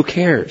 who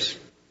cares?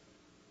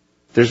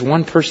 There's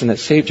one person that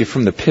saved you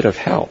from the pit of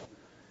hell.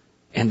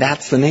 And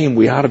that's the name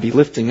we ought to be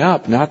lifting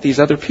up, not these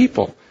other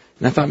people.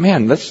 And I thought,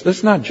 man,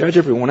 let's not judge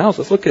everyone else.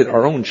 Let's look at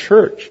our own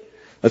church.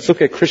 Let's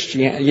look at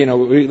Christianity, you know,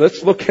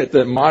 let's look at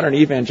the modern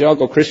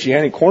evangelical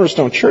Christianity,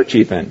 Cornerstone Church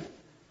even.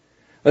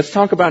 Let's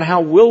talk about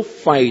how we'll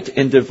fight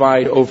and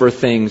divide over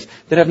things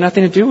that have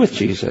nothing to do with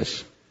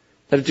Jesus.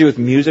 That have to do with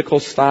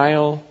musical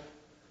style,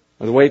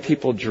 or the way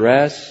people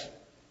dress,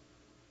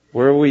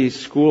 where we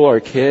school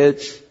our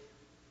kids,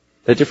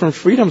 the different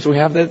freedoms we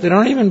have that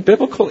aren't even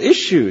biblical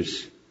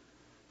issues.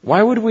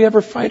 Why would we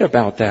ever fight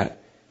about that?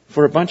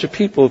 For a bunch of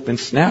people who've been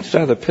snatched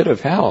out of the pit of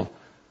hell,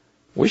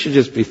 we should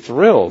just be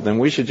thrilled,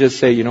 and we should just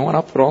say, you know what,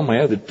 I'll put all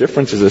my other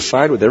differences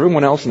aside with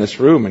everyone else in this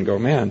room and go,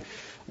 man,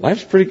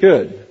 life's pretty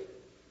good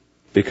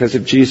because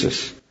of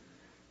Jesus.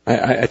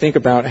 I think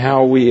about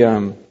how we,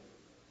 in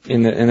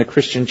the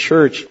Christian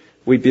church,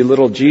 we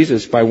belittle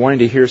Jesus by wanting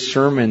to hear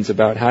sermons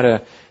about how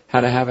to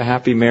have a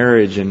happy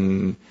marriage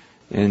and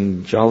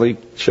jolly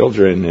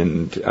children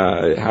and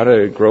how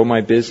to grow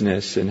my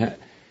business. And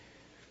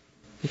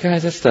you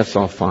guys, that stuff's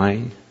all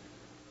fine.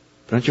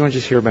 But don't you want to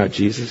just hear about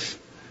Jesus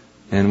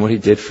and what He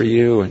did for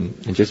you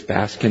and just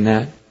bask in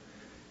that?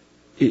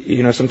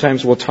 You know,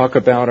 sometimes we'll talk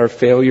about our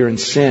failure and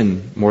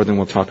sin more than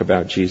we'll talk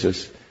about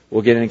Jesus.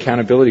 We'll get in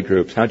accountability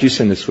groups. How'd you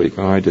sin this week?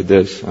 Oh, I did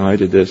this. Oh, I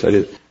did this. I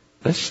did.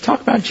 Let's just talk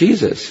about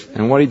Jesus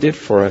and what He did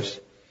for us.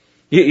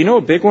 You know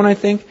a big one, I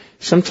think?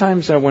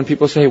 Sometimes when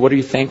people say, what are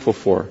you thankful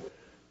for?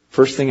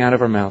 First thing out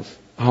of our mouths,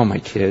 oh, my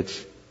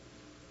kids,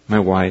 my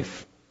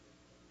wife.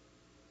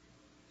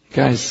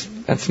 Guys,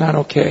 that's not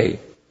okay.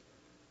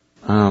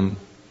 Man,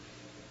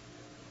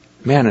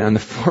 on the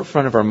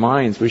forefront of our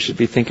minds, we should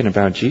be thinking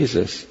about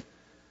Jesus.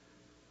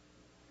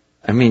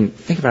 I mean,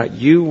 think about it.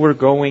 You were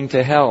going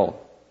to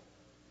hell.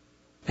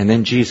 And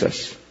then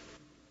Jesus.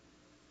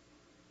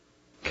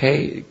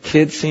 Okay,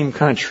 kids seem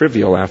kind of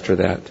trivial after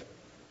that.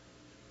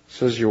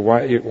 So is your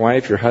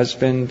wife, your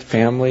husband,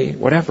 family,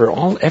 whatever.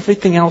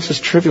 Everything else is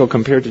trivial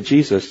compared to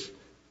Jesus.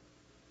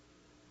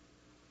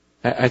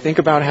 I think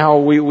about how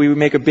we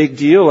make a big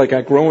deal.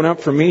 Like growing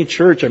up for me,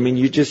 church, I mean,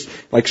 you just,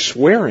 like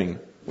swearing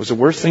was the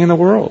worst thing in the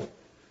world.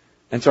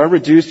 And so I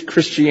reduced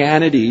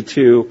Christianity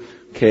to,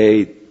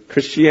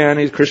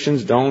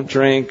 Christians don't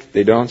drink,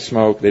 they don't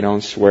smoke, they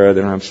don't swear, they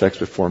don't have sex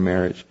before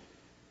marriage.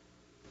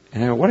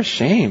 And I go, what a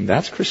shame.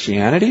 That's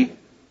Christianity?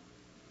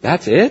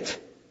 That's it?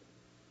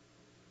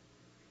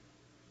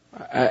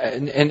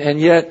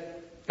 And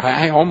yet,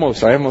 I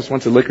almost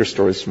went to the liquor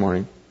store this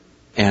morning.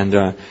 And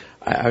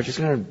I was just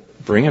going to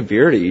bring a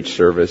beer to each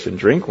service and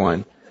drink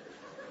one.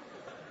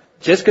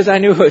 Just because I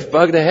knew it would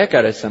bug the heck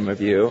out of some of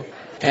you.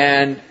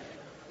 And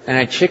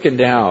I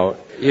chickened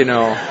out, you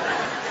know.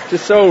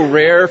 Just so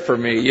rare for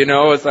me, you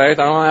know. It's like,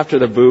 after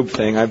the boob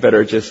thing, I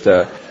better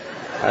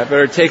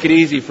take it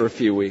easy for a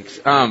few weeks.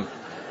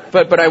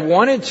 But I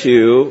wanted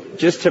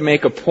just to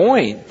make a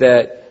point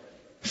that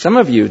some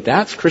of you,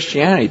 that's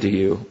Christianity to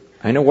you.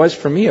 I know it was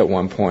for me at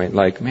one point.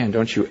 Like, man,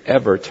 don't you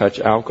ever touch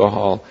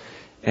alcohol.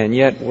 And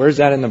yet, where's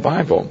that in the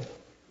Bible?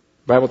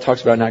 The Bible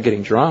talks about not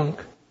getting drunk.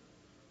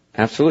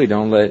 Absolutely,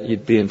 don't let you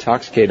be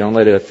intoxicated. Don't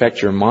let it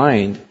affect your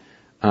mind.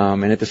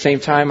 And at the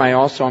same time,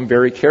 I'm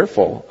very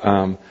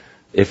careful.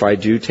 If I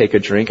do take a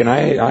drink, and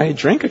I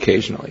drink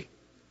occasionally.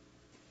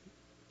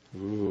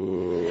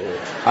 Ooh.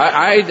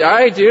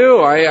 I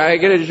do. I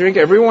get a drink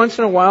every once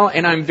in a while,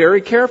 and I'm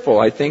very careful.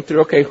 I think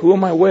through, who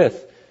am I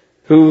with?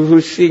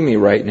 Who's seeing me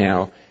right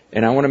now?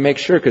 And I want to make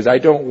sure, because I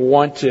don't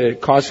want to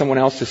cause someone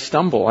else to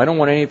stumble. I don't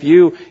want any of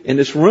you in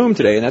this room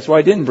today, and that's why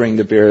I didn't bring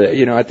the beer,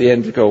 you know, at the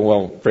end to go,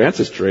 well,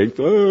 Francis drank,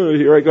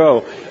 here I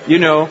go. You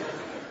know,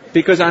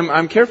 because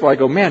I'm careful. I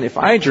go, man, if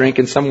I drink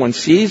and someone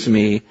sees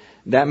me,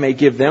 that may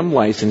give them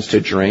license to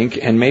drink,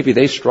 and maybe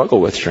they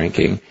struggle with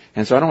drinking.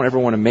 And so I don't ever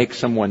want to make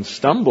someone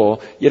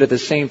stumble, yet at the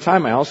same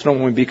time, I also don't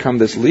want to become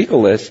this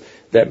legalist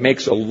that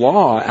makes a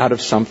law out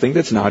of something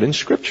that's not in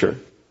Scripture.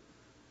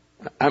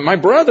 My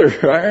brother,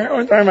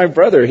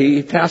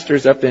 he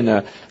pastors up in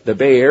the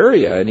Bay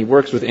Area, and he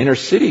works with inner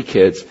city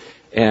kids.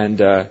 And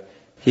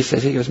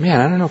he goes, man,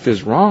 I don't know if it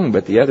was wrong,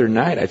 but the other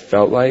night I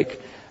felt like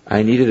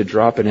I needed to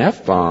drop an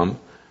F-bomb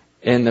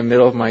in the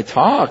middle of my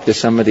talk to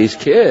some of these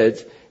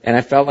kids, and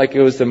I felt like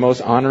it was the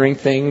most honoring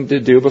thing to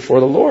do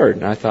before the Lord.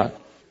 And I thought,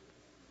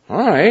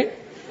 all right.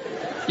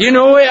 You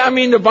know, I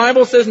mean, the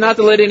Bible says not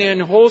to let any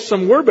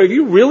unwholesome word, but if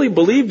you really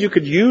believed you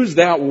could use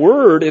that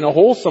word in a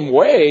wholesome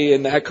way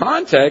in that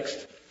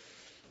context,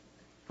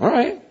 all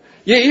right.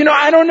 Yeah, you know,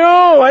 I don't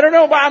know,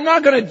 but I'm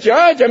not going to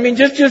judge. I mean,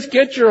 just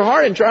get your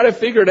heart and try to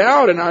figure it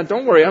out. And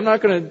don't worry, I'm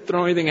not going to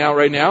throw anything out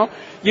right now,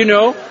 you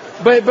know.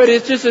 But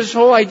it's just this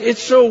whole idea.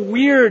 It's so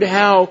weird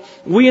how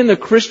we in the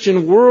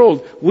Christian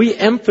world, we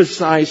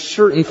emphasize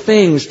certain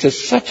things to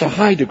such a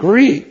high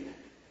degree,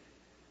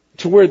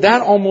 to where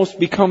that almost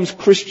becomes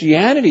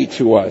Christianity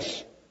to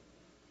us,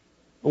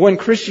 when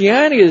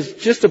Christianity is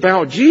just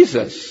about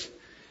Jesus.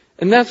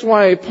 And that's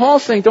why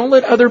Paul's saying, don't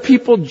let other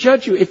people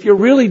judge you. If you're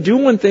really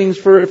doing things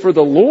for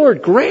the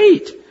Lord,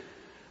 great.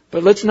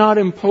 But let's not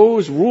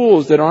impose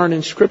rules that aren't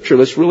in Scripture.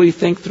 Let's really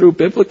think through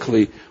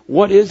biblically.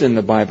 What is in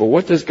the Bible?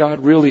 What does God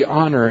really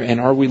honor?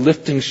 And are we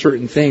lifting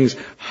certain things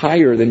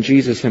higher than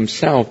Jesus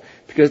Himself?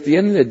 Because at the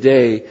end of the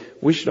day,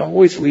 we should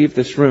always leave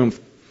this room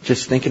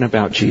just thinking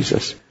about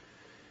Jesus.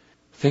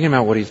 Thinking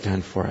about what He's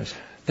done for us.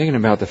 Thinking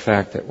about the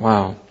fact that,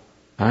 wow,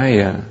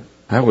 I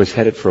was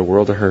headed for a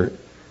world of hurt.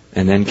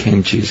 And then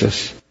came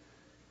Jesus.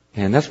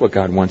 And that's what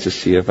God wants to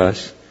see of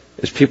us.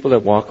 is people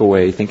that walk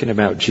away thinking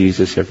about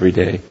Jesus every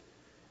day.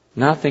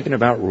 Not thinking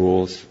about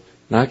rules.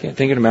 Not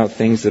thinking about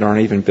things that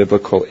aren't even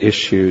biblical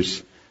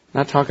issues.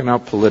 Not talking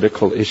about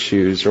political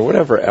issues or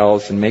whatever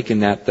else and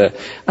making that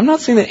I'm not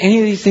saying that any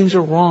of these things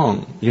are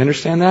wrong. You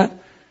understand that?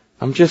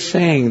 I'm just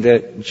saying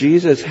that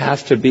Jesus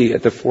has to be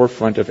at the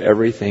forefront of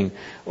everything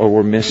or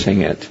we're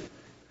missing it.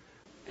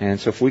 And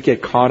so if we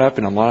get caught up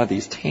in a lot of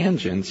these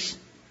tangents,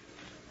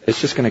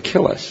 it's just going to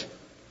kill us.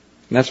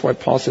 And that's why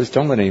Paul says,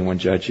 don't let anyone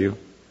judge you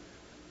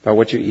about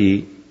what you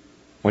eat,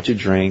 what you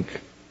drink,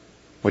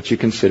 what you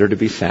consider to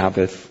be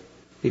Sabbath.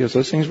 He goes,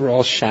 those things were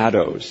all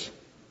shadows.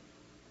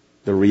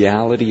 The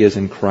reality is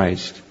in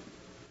Christ.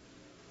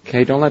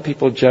 Okay, don't let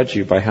people judge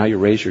you by how you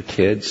raise your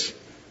kids,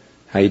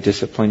 how you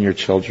discipline your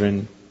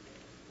children,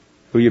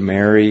 who you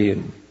marry,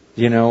 and,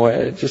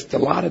 just a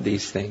lot of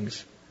these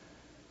things.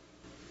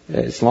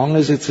 As long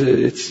as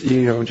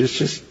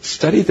just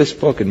study this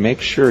book and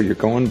make sure you're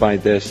going by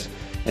this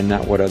and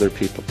not what other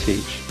people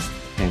teach.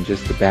 And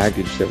just the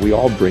baggage that we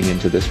all bring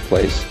into this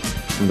place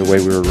from the way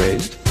we were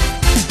raised.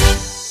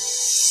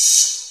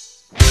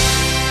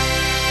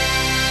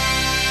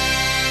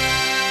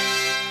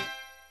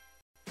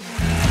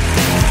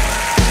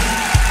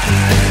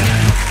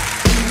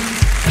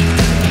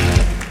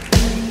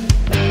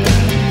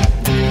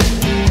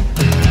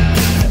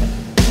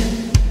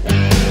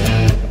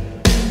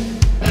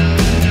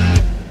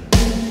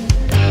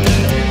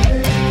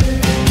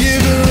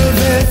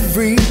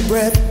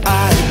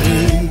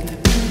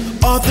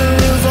 Author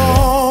of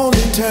all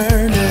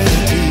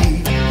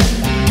eternity,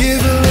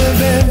 giver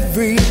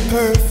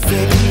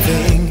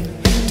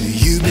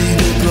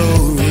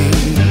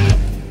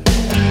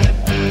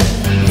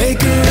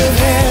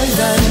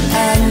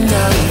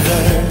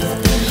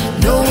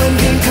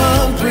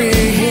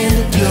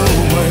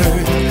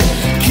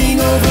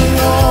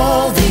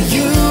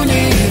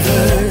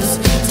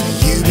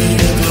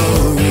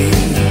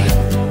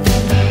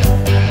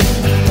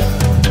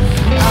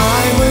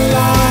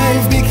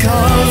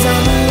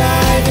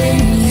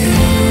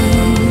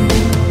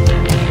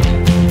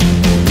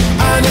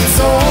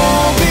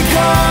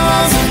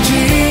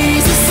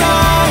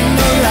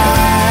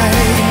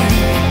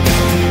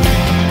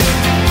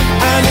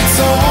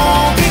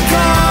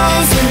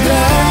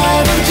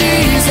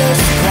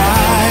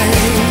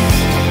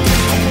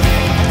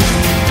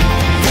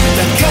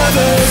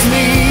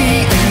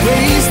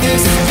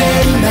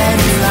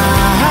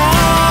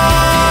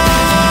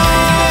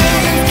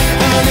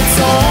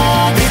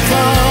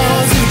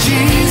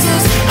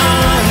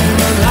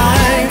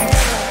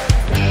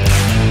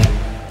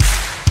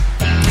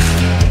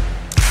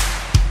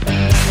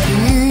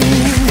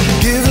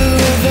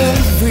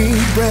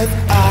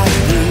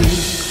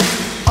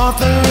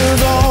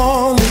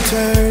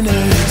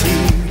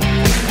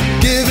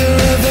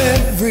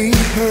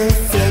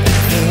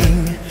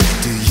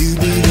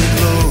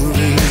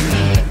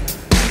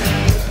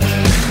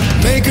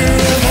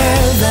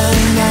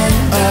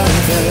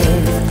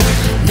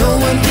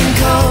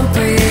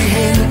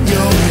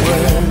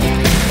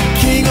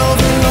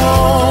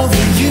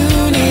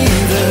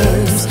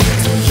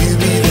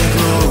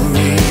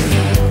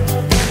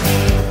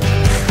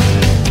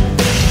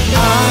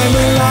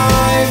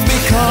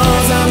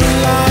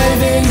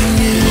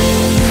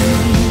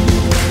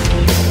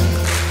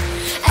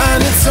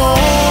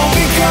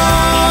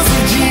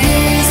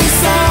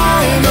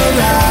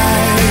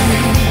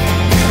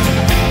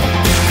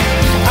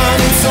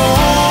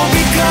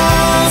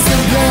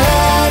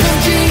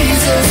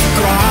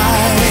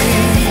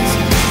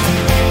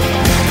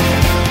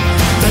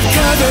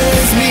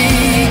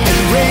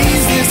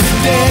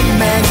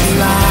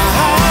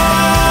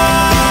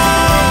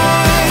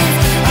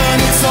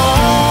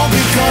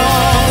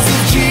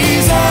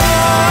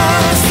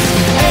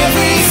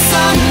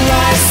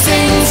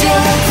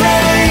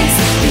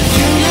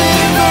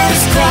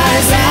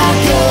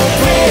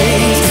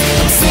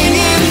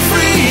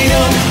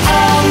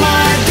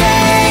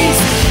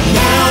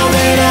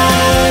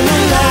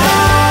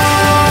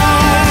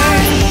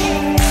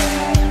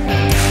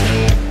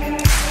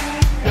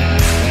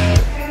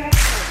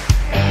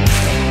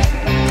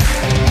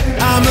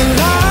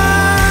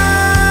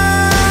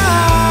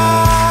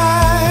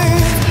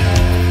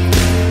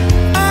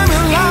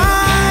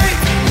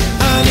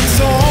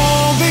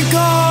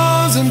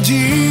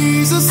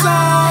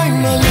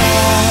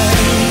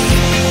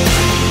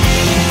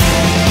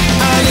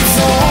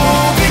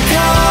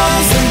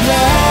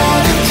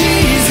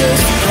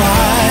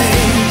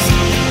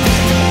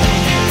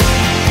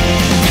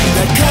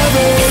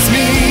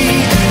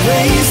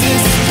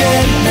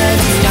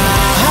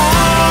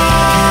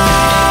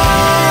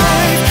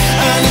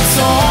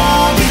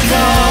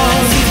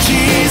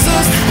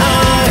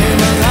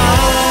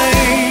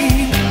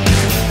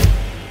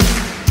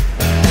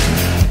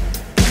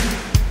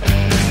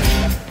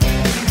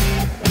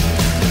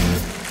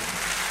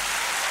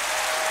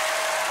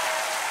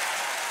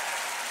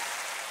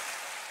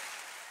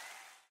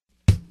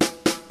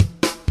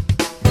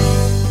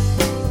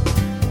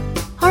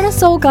and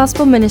Soul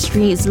Gospel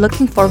Ministry is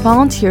looking for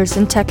volunteers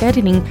in tech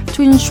editing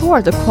to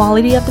ensure the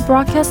quality of the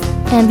broadcast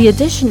and the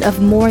addition of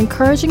more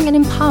encouraging and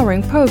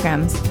empowering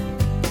programs.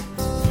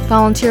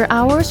 Volunteer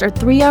hours are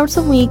 3 hours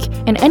a week,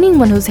 and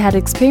anyone who's had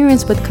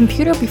experience with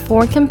computer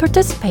before can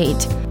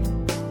participate.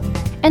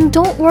 And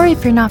don't worry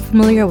if you're not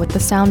familiar with the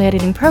sound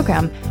editing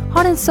program.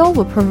 Heart and Soul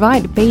will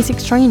provide basic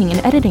training in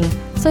editing,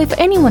 so if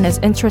anyone is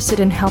interested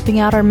in helping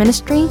out our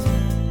ministry,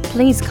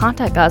 please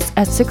contact us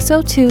at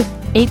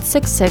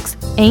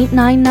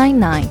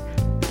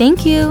 602-866-8999.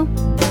 Thank you!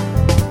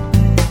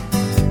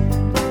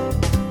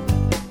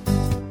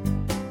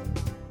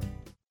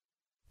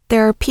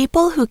 There are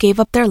people who gave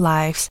up their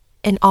lives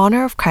in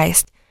honor of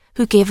Christ,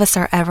 who gave us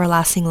our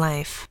everlasting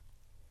life.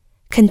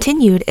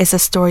 Continued is a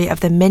story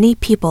of the many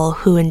people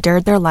who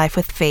endured their life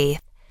with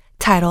faith,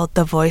 titled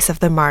The Voice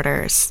of the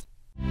Martyrs.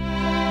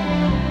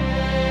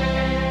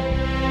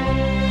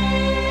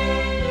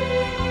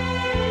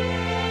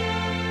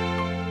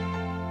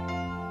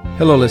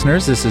 Hello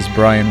listeners, this is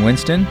Brian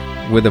Winston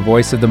with The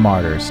Voice of the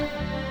Martyrs.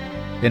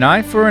 An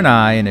eye for an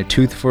eye and a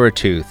tooth for a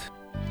tooth.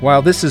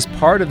 While this is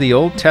part of the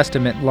Old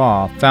Testament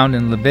law found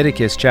in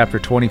Leviticus chapter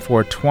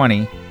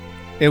 24:20,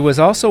 it was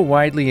also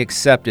widely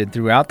accepted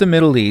throughout the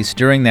Middle East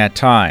during that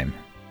time.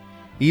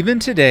 Even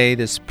today,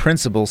 this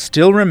principle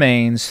still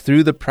remains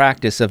through the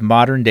practice of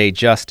modern-day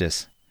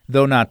justice.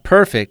 Though not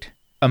perfect,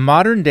 a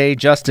modern-day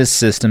justice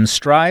system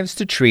strives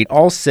to treat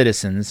all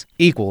citizens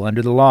equal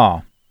under the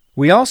law.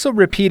 We also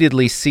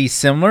repeatedly see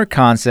similar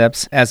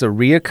concepts as a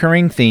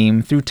reoccurring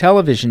theme through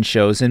television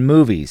shows and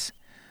movies,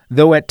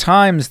 though at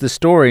times the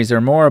stories are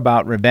more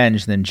about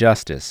revenge than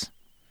justice.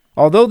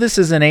 Although this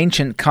is an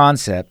ancient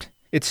concept,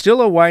 it's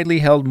still a widely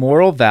held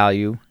moral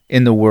value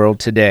in the world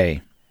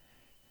today.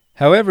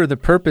 However, the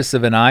purpose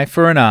of an eye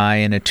for an eye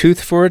and a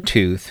tooth for a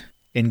tooth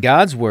in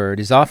God's Word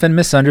is often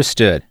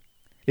misunderstood.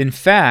 In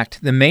fact,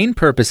 the main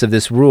purpose of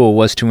this rule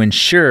was to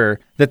ensure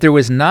that there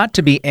was not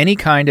to be any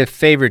kind of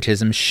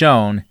favoritism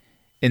shown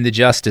in the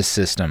justice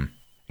system.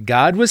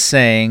 God was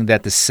saying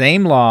that the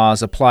same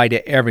laws apply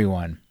to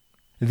everyone.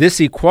 This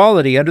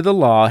equality under the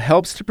law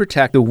helps to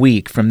protect the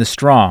weak from the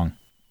strong.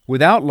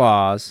 Without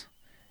laws,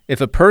 if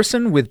a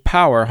person with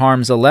power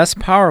harms a less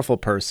powerful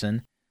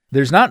person,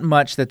 there's not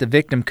much that the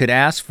victim could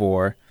ask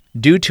for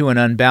due to an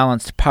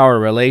unbalanced power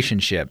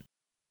relationship.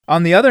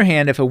 On the other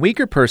hand, if a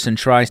weaker person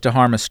tries to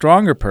harm a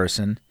stronger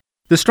person,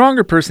 the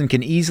stronger person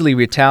can easily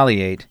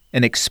retaliate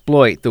and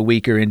exploit the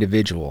weaker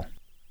individual.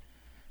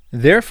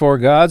 Therefore,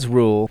 God's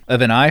rule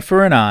of an eye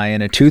for an eye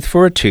and a tooth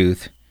for a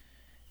tooth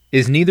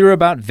is neither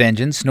about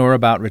vengeance nor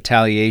about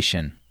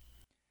retaliation.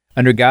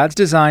 Under God's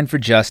design for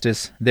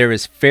justice, there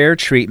is fair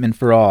treatment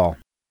for all,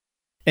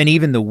 and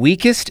even the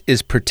weakest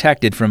is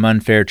protected from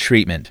unfair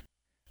treatment.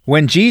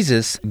 When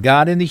Jesus,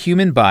 God in the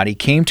human body,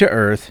 came to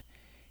earth,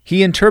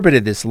 he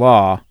interpreted this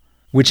law,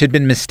 which had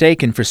been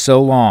mistaken for so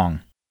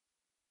long.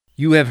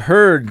 You have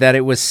heard that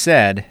it was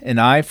said, an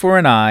eye for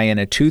an eye and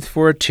a tooth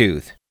for a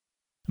tooth.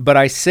 But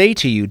I say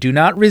to you, do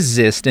not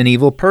resist an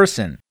evil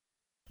person.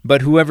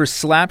 But whoever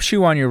slaps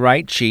you on your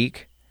right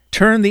cheek,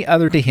 turn the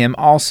other to him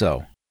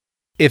also.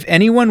 If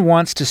anyone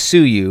wants to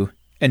sue you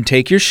and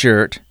take your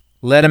shirt,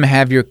 let him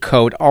have your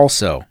coat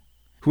also.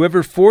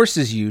 Whoever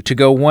forces you to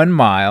go 1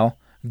 mile,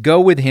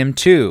 go with him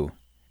 2.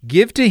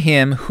 Give to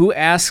him who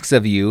asks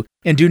of you,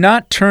 and do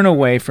not turn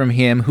away from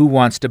him who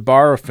wants to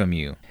borrow from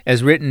you,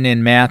 as written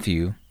in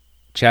Matthew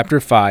chapter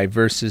 5,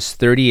 verses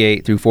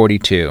 38 through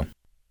 42.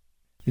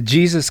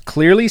 Jesus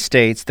clearly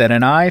states that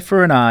an eye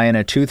for an eye and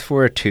a tooth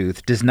for a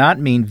tooth does not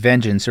mean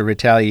vengeance or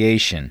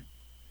retaliation.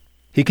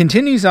 He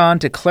continues on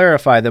to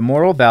clarify the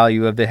moral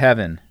value of the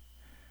heaven.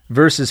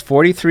 Verses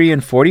 43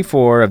 and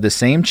 44 of the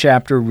same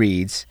chapter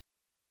reads,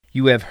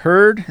 You have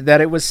heard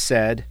that it was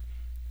said,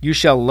 You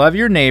shall love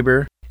your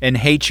neighbor and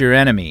hate your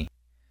enemy.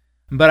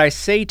 But I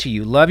say to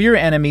you, love your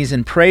enemies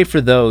and pray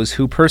for those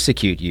who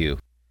persecute you.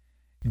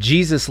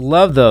 Jesus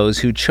loved those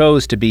who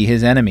chose to be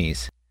his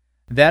enemies.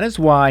 That is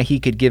why he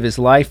could give his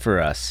life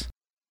for us,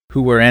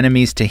 who were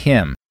enemies to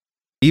him.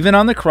 Even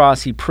on the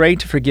cross, he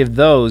prayed to forgive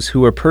those who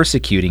were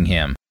persecuting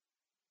him.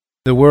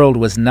 The world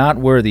was not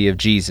worthy of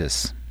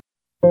Jesus.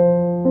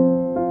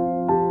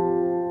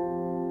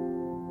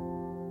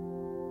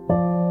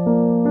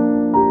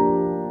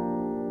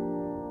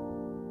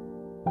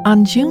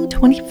 On June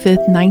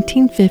 25,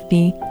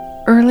 1950,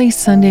 early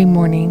Sunday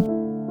morning,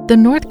 the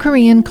North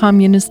Korean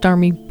Communist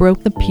Army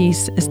broke the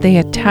peace as they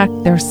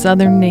attacked their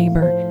southern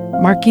neighbor,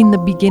 marking the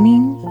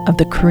beginning of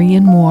the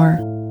Korean War.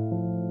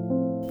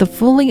 The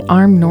fully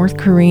armed North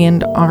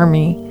Korean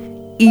army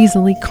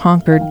easily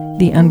conquered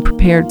the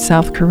unprepared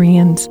South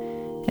Koreans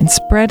and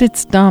spread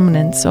its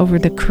dominance over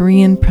the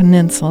Korean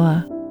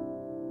peninsula.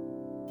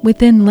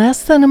 Within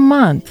less than a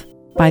month,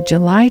 by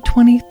July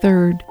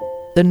 23rd,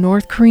 the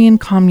North Korean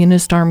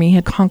Communist Army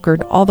had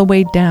conquered all the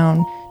way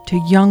down to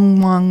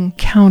Yeongwang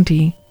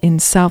County in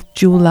South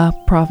Jeolla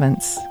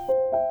Province.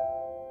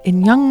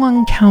 In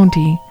Yeongwang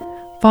County,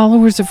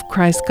 followers of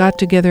Christ got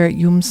together at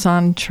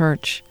Yumsan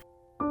Church.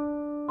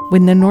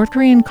 When the North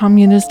Korean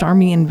Communist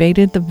Army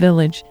invaded the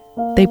village,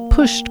 they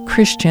pushed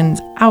Christians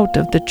out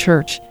of the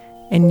church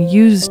and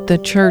used the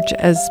church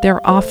as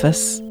their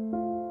office.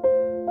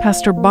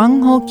 Pastor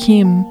Bang Ho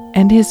Kim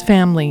and his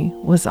family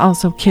was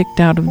also kicked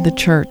out of the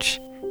church.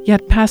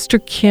 Yet Pastor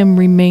Kim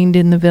remained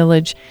in the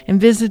village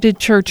and visited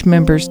church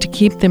members to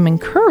keep them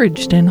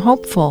encouraged and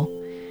hopeful.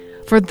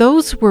 For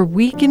those who were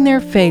weak in their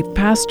faith,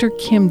 Pastor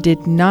Kim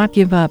did not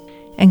give up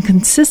and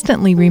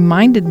consistently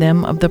reminded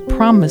them of the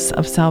promise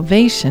of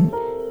salvation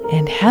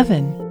and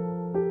heaven.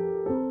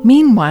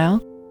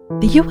 Meanwhile,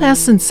 the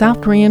U.S. and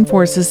South Korean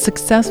forces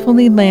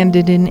successfully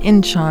landed in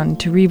Incheon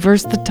to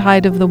reverse the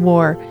tide of the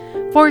war,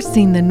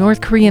 forcing the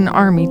North Korean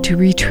army to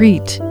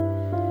retreat.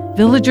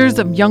 Villagers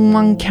of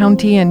Yeongwang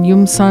County and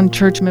Yumsan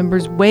church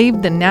members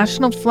waved the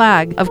national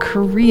flag of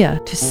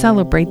Korea to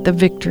celebrate the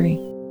victory.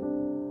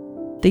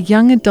 The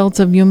young adults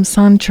of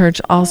Yumsan Church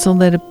also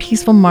led a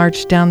peaceful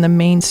march down the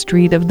main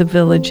street of the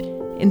village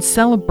in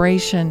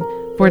celebration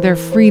for their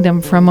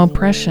freedom from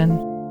oppression.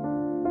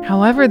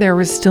 However, there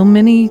were still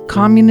many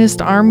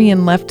communist army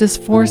and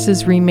leftist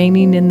forces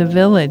remaining in the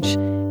village.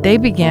 They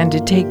began to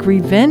take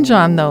revenge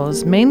on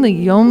those, mainly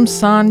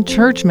Yumsan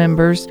Church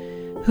members,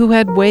 who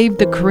had waved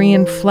the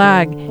Korean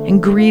flag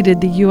and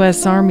greeted the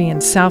U.S. Army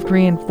and South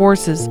Korean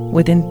forces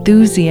with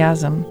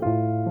enthusiasm.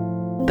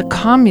 The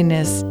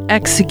communists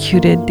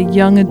executed the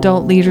young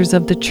adult leaders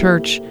of the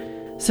church,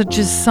 such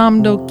as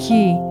Sam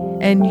Do-ki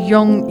and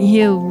Yong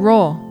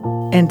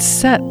Il-ro, and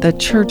set the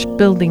church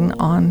building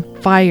on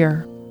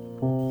fire.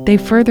 They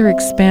further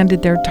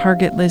expanded their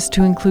target list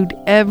to include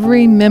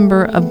every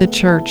member of the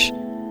church,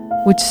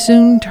 which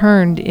soon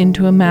turned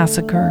into a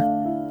massacre.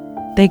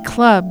 They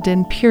clubbed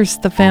and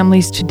pierced the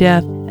families to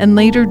death and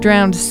later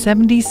drowned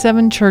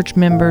 77 church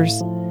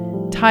members,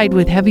 tied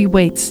with heavy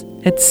weights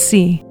at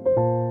sea.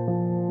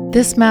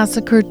 This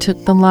massacre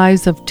took the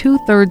lives of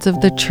 2/3 of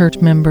the church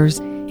members,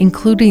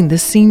 including the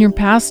senior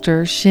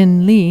pastor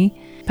Shin Lee,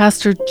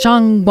 Pastor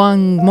Jang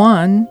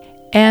Wang-won,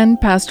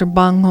 and Pastor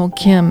Bang Ho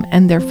Kim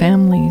and their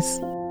families.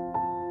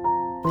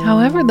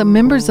 However, the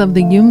members of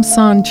the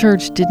Yumsan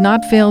Church did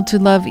not fail to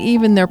love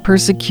even their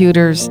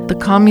persecutors, the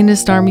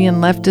Communist Army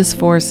and leftist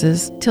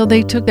forces, till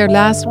they took their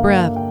last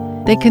breath.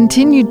 They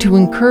continued to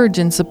encourage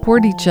and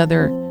support each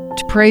other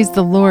to praise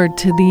the Lord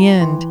to the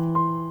end.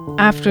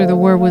 After the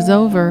war was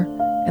over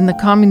and the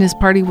Communist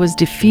Party was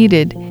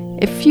defeated,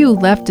 a few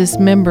leftist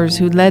members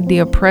who led the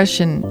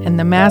oppression and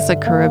the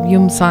massacre of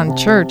Yumsan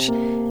Church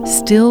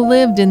still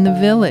lived in the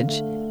village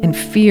and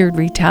feared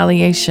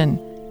retaliation.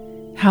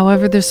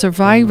 However, the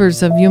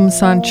survivors of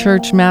Yumsan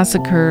Church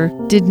massacre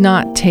did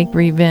not take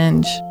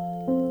revenge.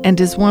 And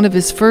as one of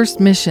his first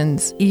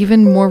missions,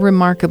 even more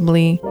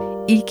remarkably,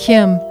 Lee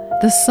Kim,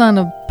 the son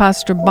of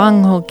Pastor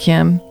Bang Ho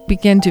Kim,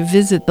 began to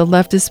visit the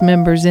leftist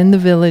members in the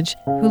village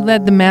who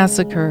led the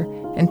massacre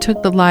and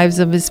took the lives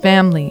of his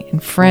family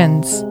and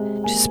friends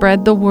to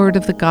spread the word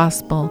of the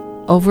gospel,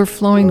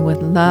 overflowing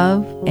with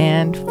love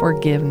and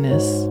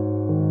forgiveness.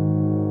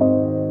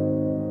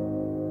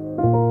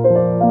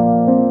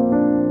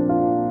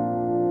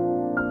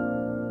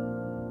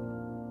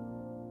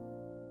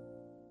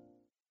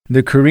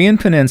 The Korean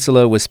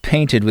peninsula was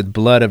painted with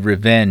blood of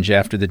revenge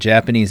after the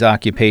Japanese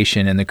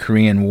occupation and the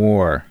Korean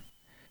War.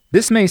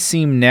 This may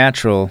seem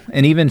natural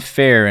and even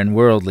fair in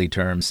worldly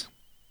terms,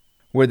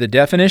 where the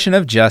definition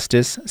of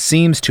justice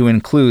seems to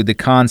include the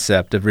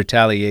concept of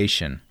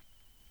retaliation.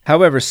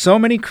 However, so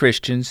many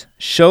Christians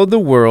showed the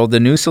world the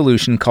new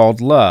solution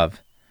called love,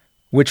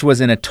 which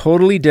was in a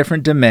totally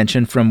different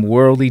dimension from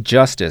worldly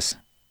justice.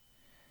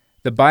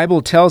 The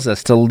Bible tells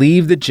us to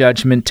leave the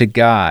judgment to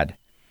God.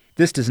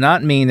 This does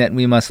not mean that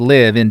we must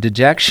live in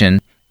dejection.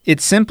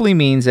 It simply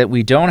means that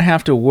we don't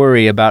have to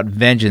worry about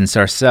vengeance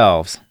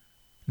ourselves.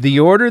 The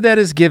order that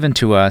is given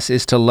to us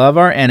is to love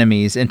our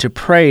enemies and to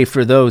pray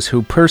for those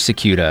who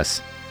persecute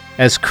us.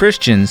 As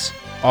Christians,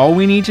 all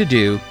we need to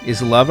do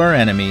is love our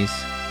enemies,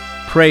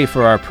 pray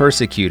for our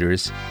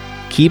persecutors,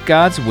 keep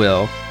God's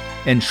will,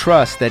 and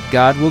trust that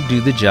God will do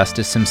the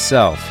justice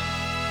himself.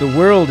 The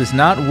world is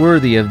not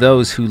worthy of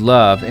those who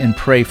love and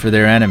pray for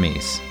their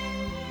enemies.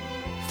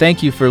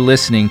 Thank you for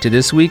listening to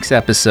this week's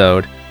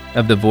episode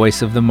of The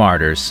Voice of the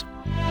Martyrs.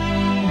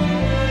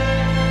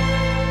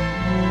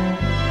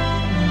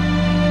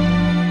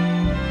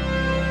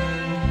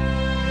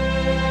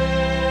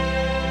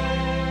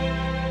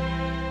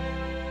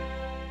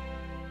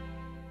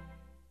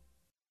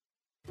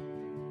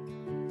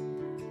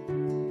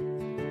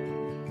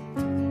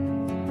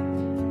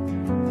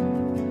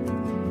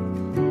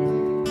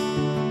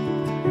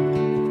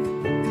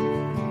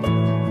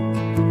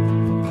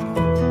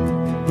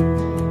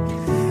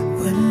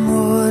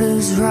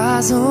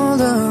 Rise all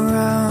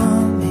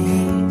around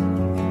me,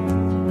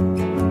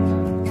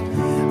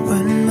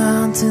 when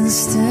mountains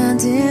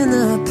stand in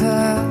the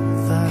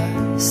path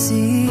I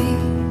see,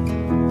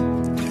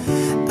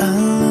 I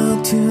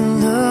look to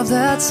love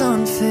that's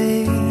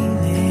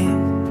unfailing,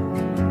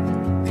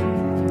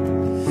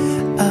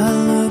 I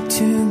look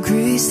to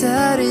grace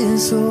that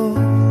is all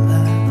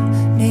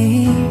I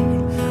need.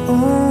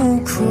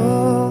 Oh,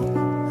 call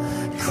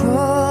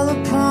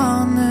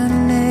upon the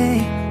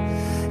name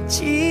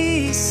Jesus.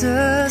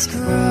 Jesus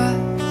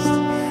Christ,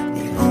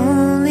 the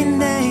only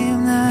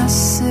name that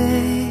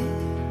saves.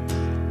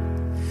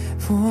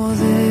 For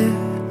there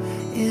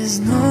is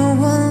no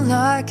one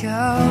like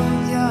our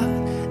God.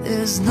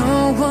 There's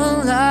no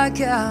one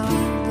like our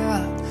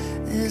God.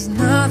 There's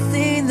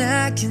nothing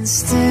that can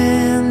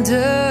stand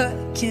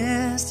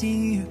against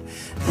you.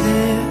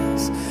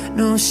 There's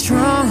no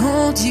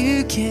stronghold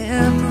you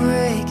can't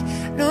break,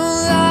 no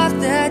life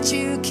that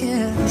you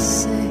can't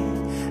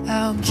save.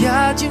 Our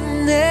God, you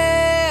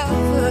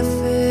never fail.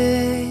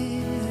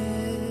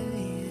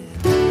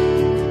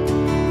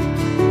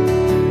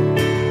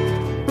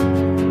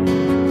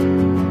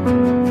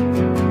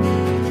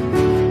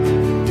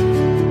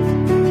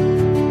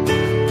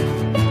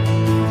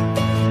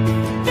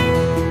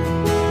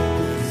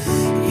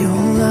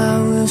 Your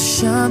light will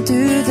shine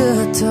through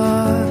the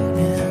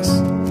darkness.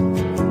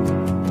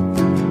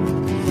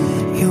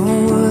 Your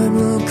word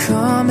will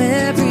calm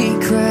every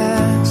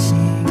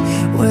crashing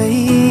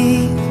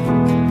wave.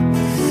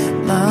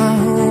 My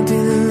hope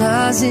it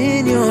lies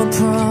in your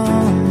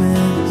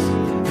promise.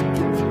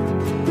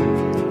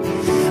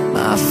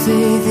 My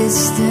faith it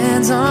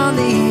stands on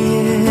the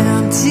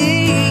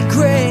empty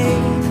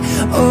grave.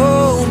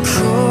 Oh,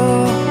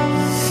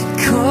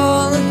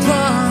 call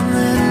upon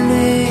the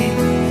name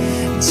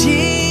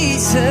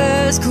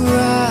Jesus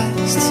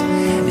Christ,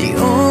 the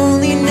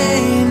only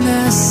name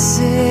that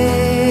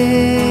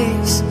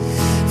saves.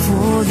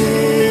 For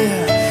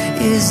there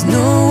is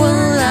no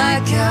one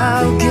like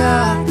our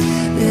God.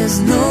 There's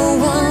no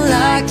one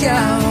like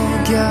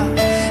our God.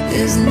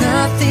 There's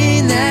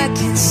nothing that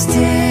can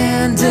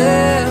stand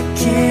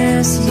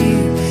against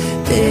you.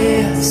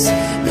 There's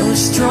no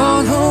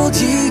stronghold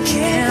you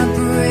can't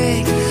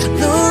break,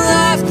 no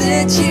life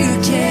that you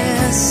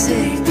can't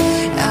save.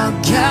 Our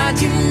God,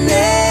 you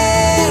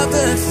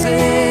never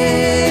fail.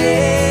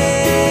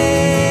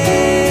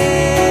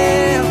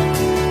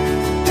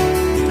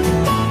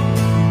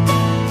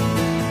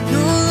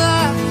 No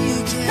life you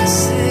can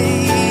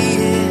save.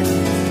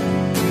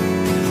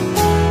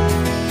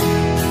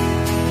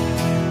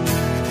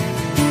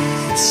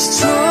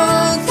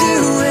 Strong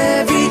through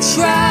every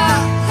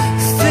trial,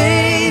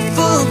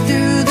 faithful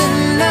through the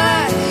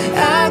night.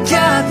 Our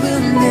God will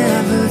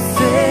never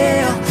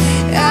fail.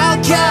 Our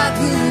God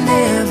will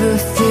never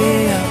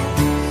fail.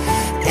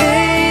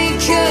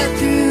 Anchored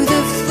through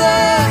the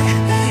flood,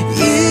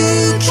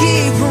 you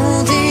keep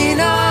holding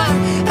on.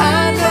 I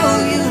know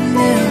you'll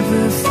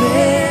never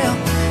fail.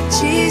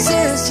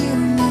 Jesus, you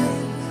never.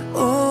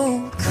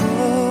 Oh,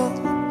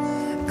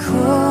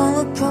 call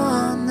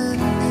upon the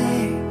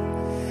name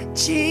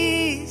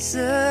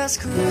Jesus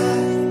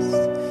Christ,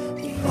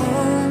 the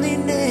only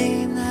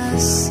name that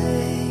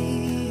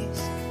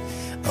saves.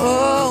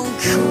 Oh,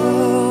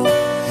 call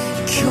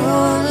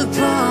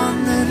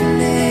upon the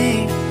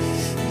name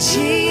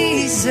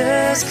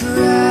Jesus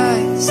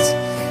Christ,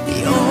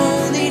 the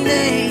only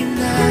name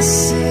that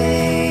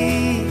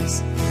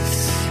saves.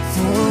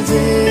 For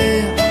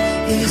there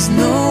is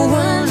no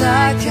one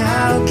like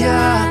our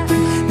God.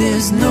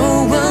 There's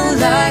no one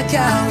like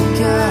our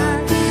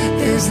God.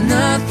 There's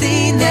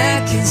nothing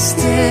that can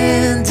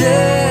stand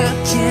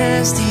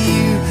against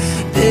you.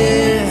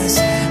 There's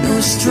no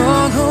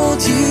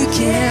stronghold you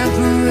can't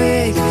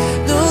break,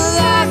 no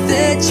life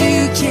that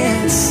you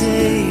can't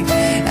save.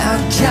 Our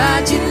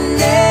God, you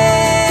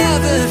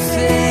never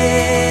fail.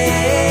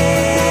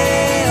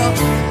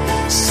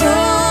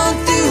 Strong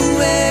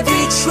through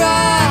every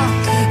trial,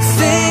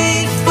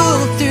 faithful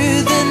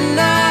through the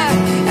night.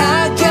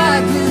 Our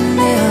God will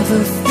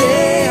never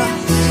fail.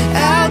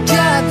 Our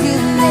God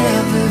will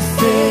never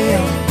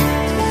fail.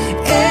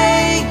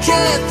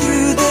 Anchored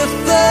through the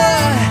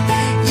flood,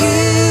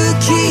 you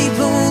keep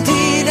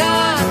holding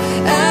on.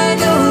 I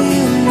know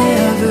you'll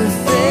never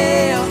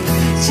fail.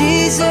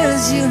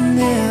 Jesus, you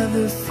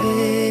never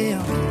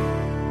fail.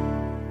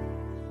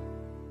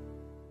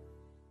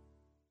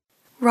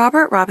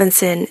 Robert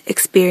Robinson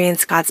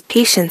experienced God's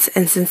patience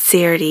and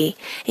sincerity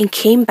and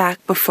came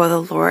back before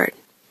the Lord.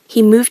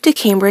 He moved to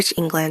Cambridge,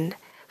 England,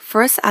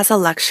 first as a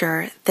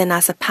lecturer, then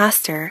as a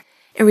pastor,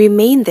 and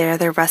remained there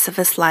the rest of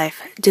his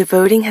life,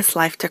 devoting his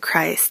life to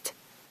Christ.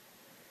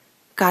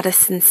 God is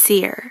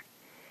sincere.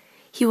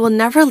 He will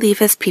never leave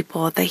his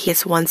people that he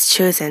has once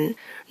chosen,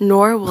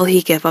 nor will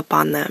he give up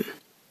on them.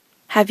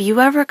 Have you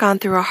ever gone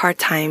through a hard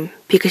time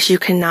because you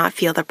cannot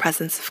feel the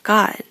presence of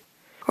God?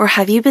 Or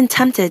have you been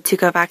tempted to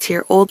go back to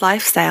your old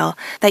lifestyle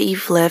that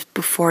you've lived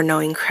before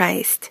knowing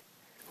Christ?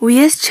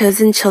 We as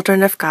chosen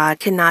children of God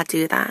cannot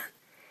do that.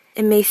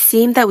 It may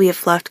seem that we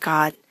have left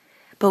God,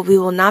 but we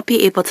will not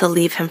be able to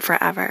leave him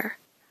forever.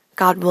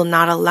 God will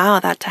not allow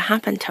that to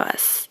happen to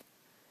us.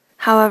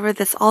 However,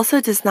 this also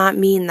does not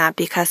mean that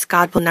because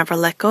God will never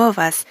let go of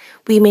us,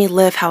 we may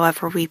live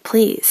however we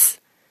please.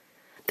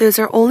 Those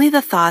are only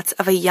the thoughts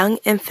of a young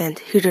infant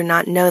who do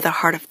not know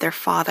the heart of their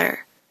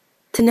father.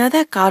 To know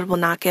that God will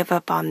not give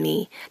up on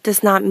me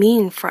does not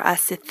mean for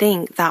us to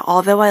think that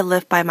although I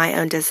live by my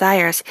own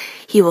desires,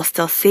 he will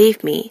still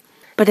save me.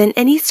 But in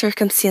any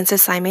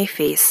circumstances I may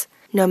face,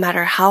 no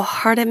matter how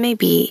hard it may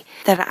be,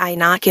 that I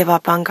not give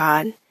up on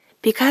God,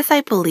 because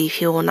I believe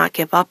He will not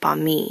give up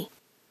on me.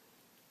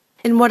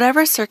 In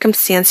whatever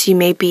circumstance you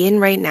may be in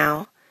right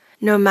now,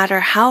 no matter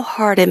how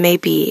hard it may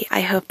be,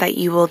 I hope that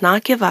you will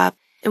not give up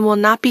and will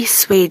not be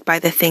swayed by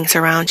the things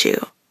around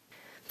you.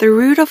 The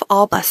root of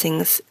all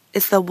blessings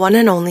is the one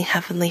and only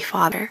Heavenly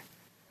Father.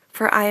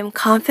 For I am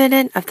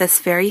confident of this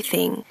very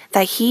thing,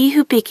 that He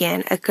who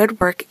began a good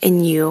work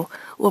in you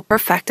will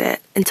perfect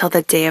it until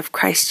the day of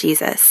Christ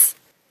Jesus.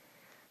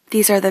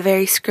 These are the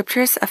very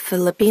scriptures of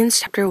Philippians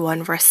chapter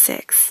 1, verse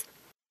 6.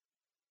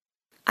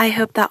 I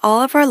hope that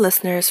all of our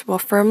listeners will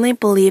firmly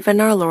believe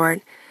in our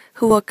Lord,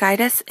 who will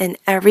guide us in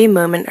every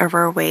moment of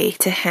our way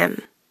to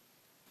Him.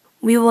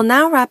 We will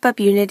now wrap up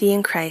Unity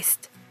in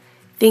Christ.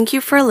 Thank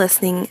you for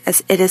listening,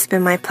 as it has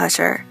been my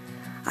pleasure.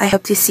 I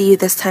hope to see you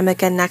this time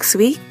again next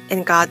week,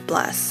 and God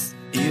bless.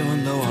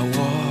 Even though I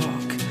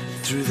walk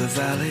through the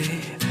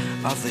valley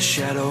of the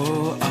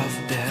shadow of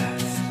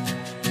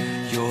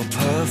death, your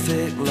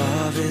perfect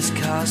love is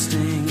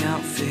casting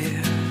out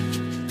fear.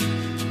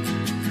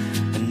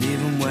 And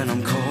even when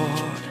I'm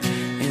caught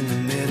in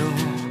the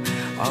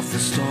middle of the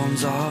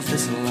storms of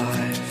this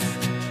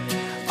life,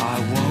 I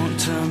won't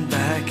turn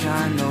back,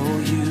 I know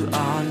you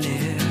are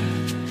near.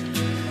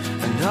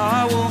 And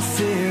I won't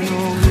fear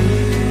no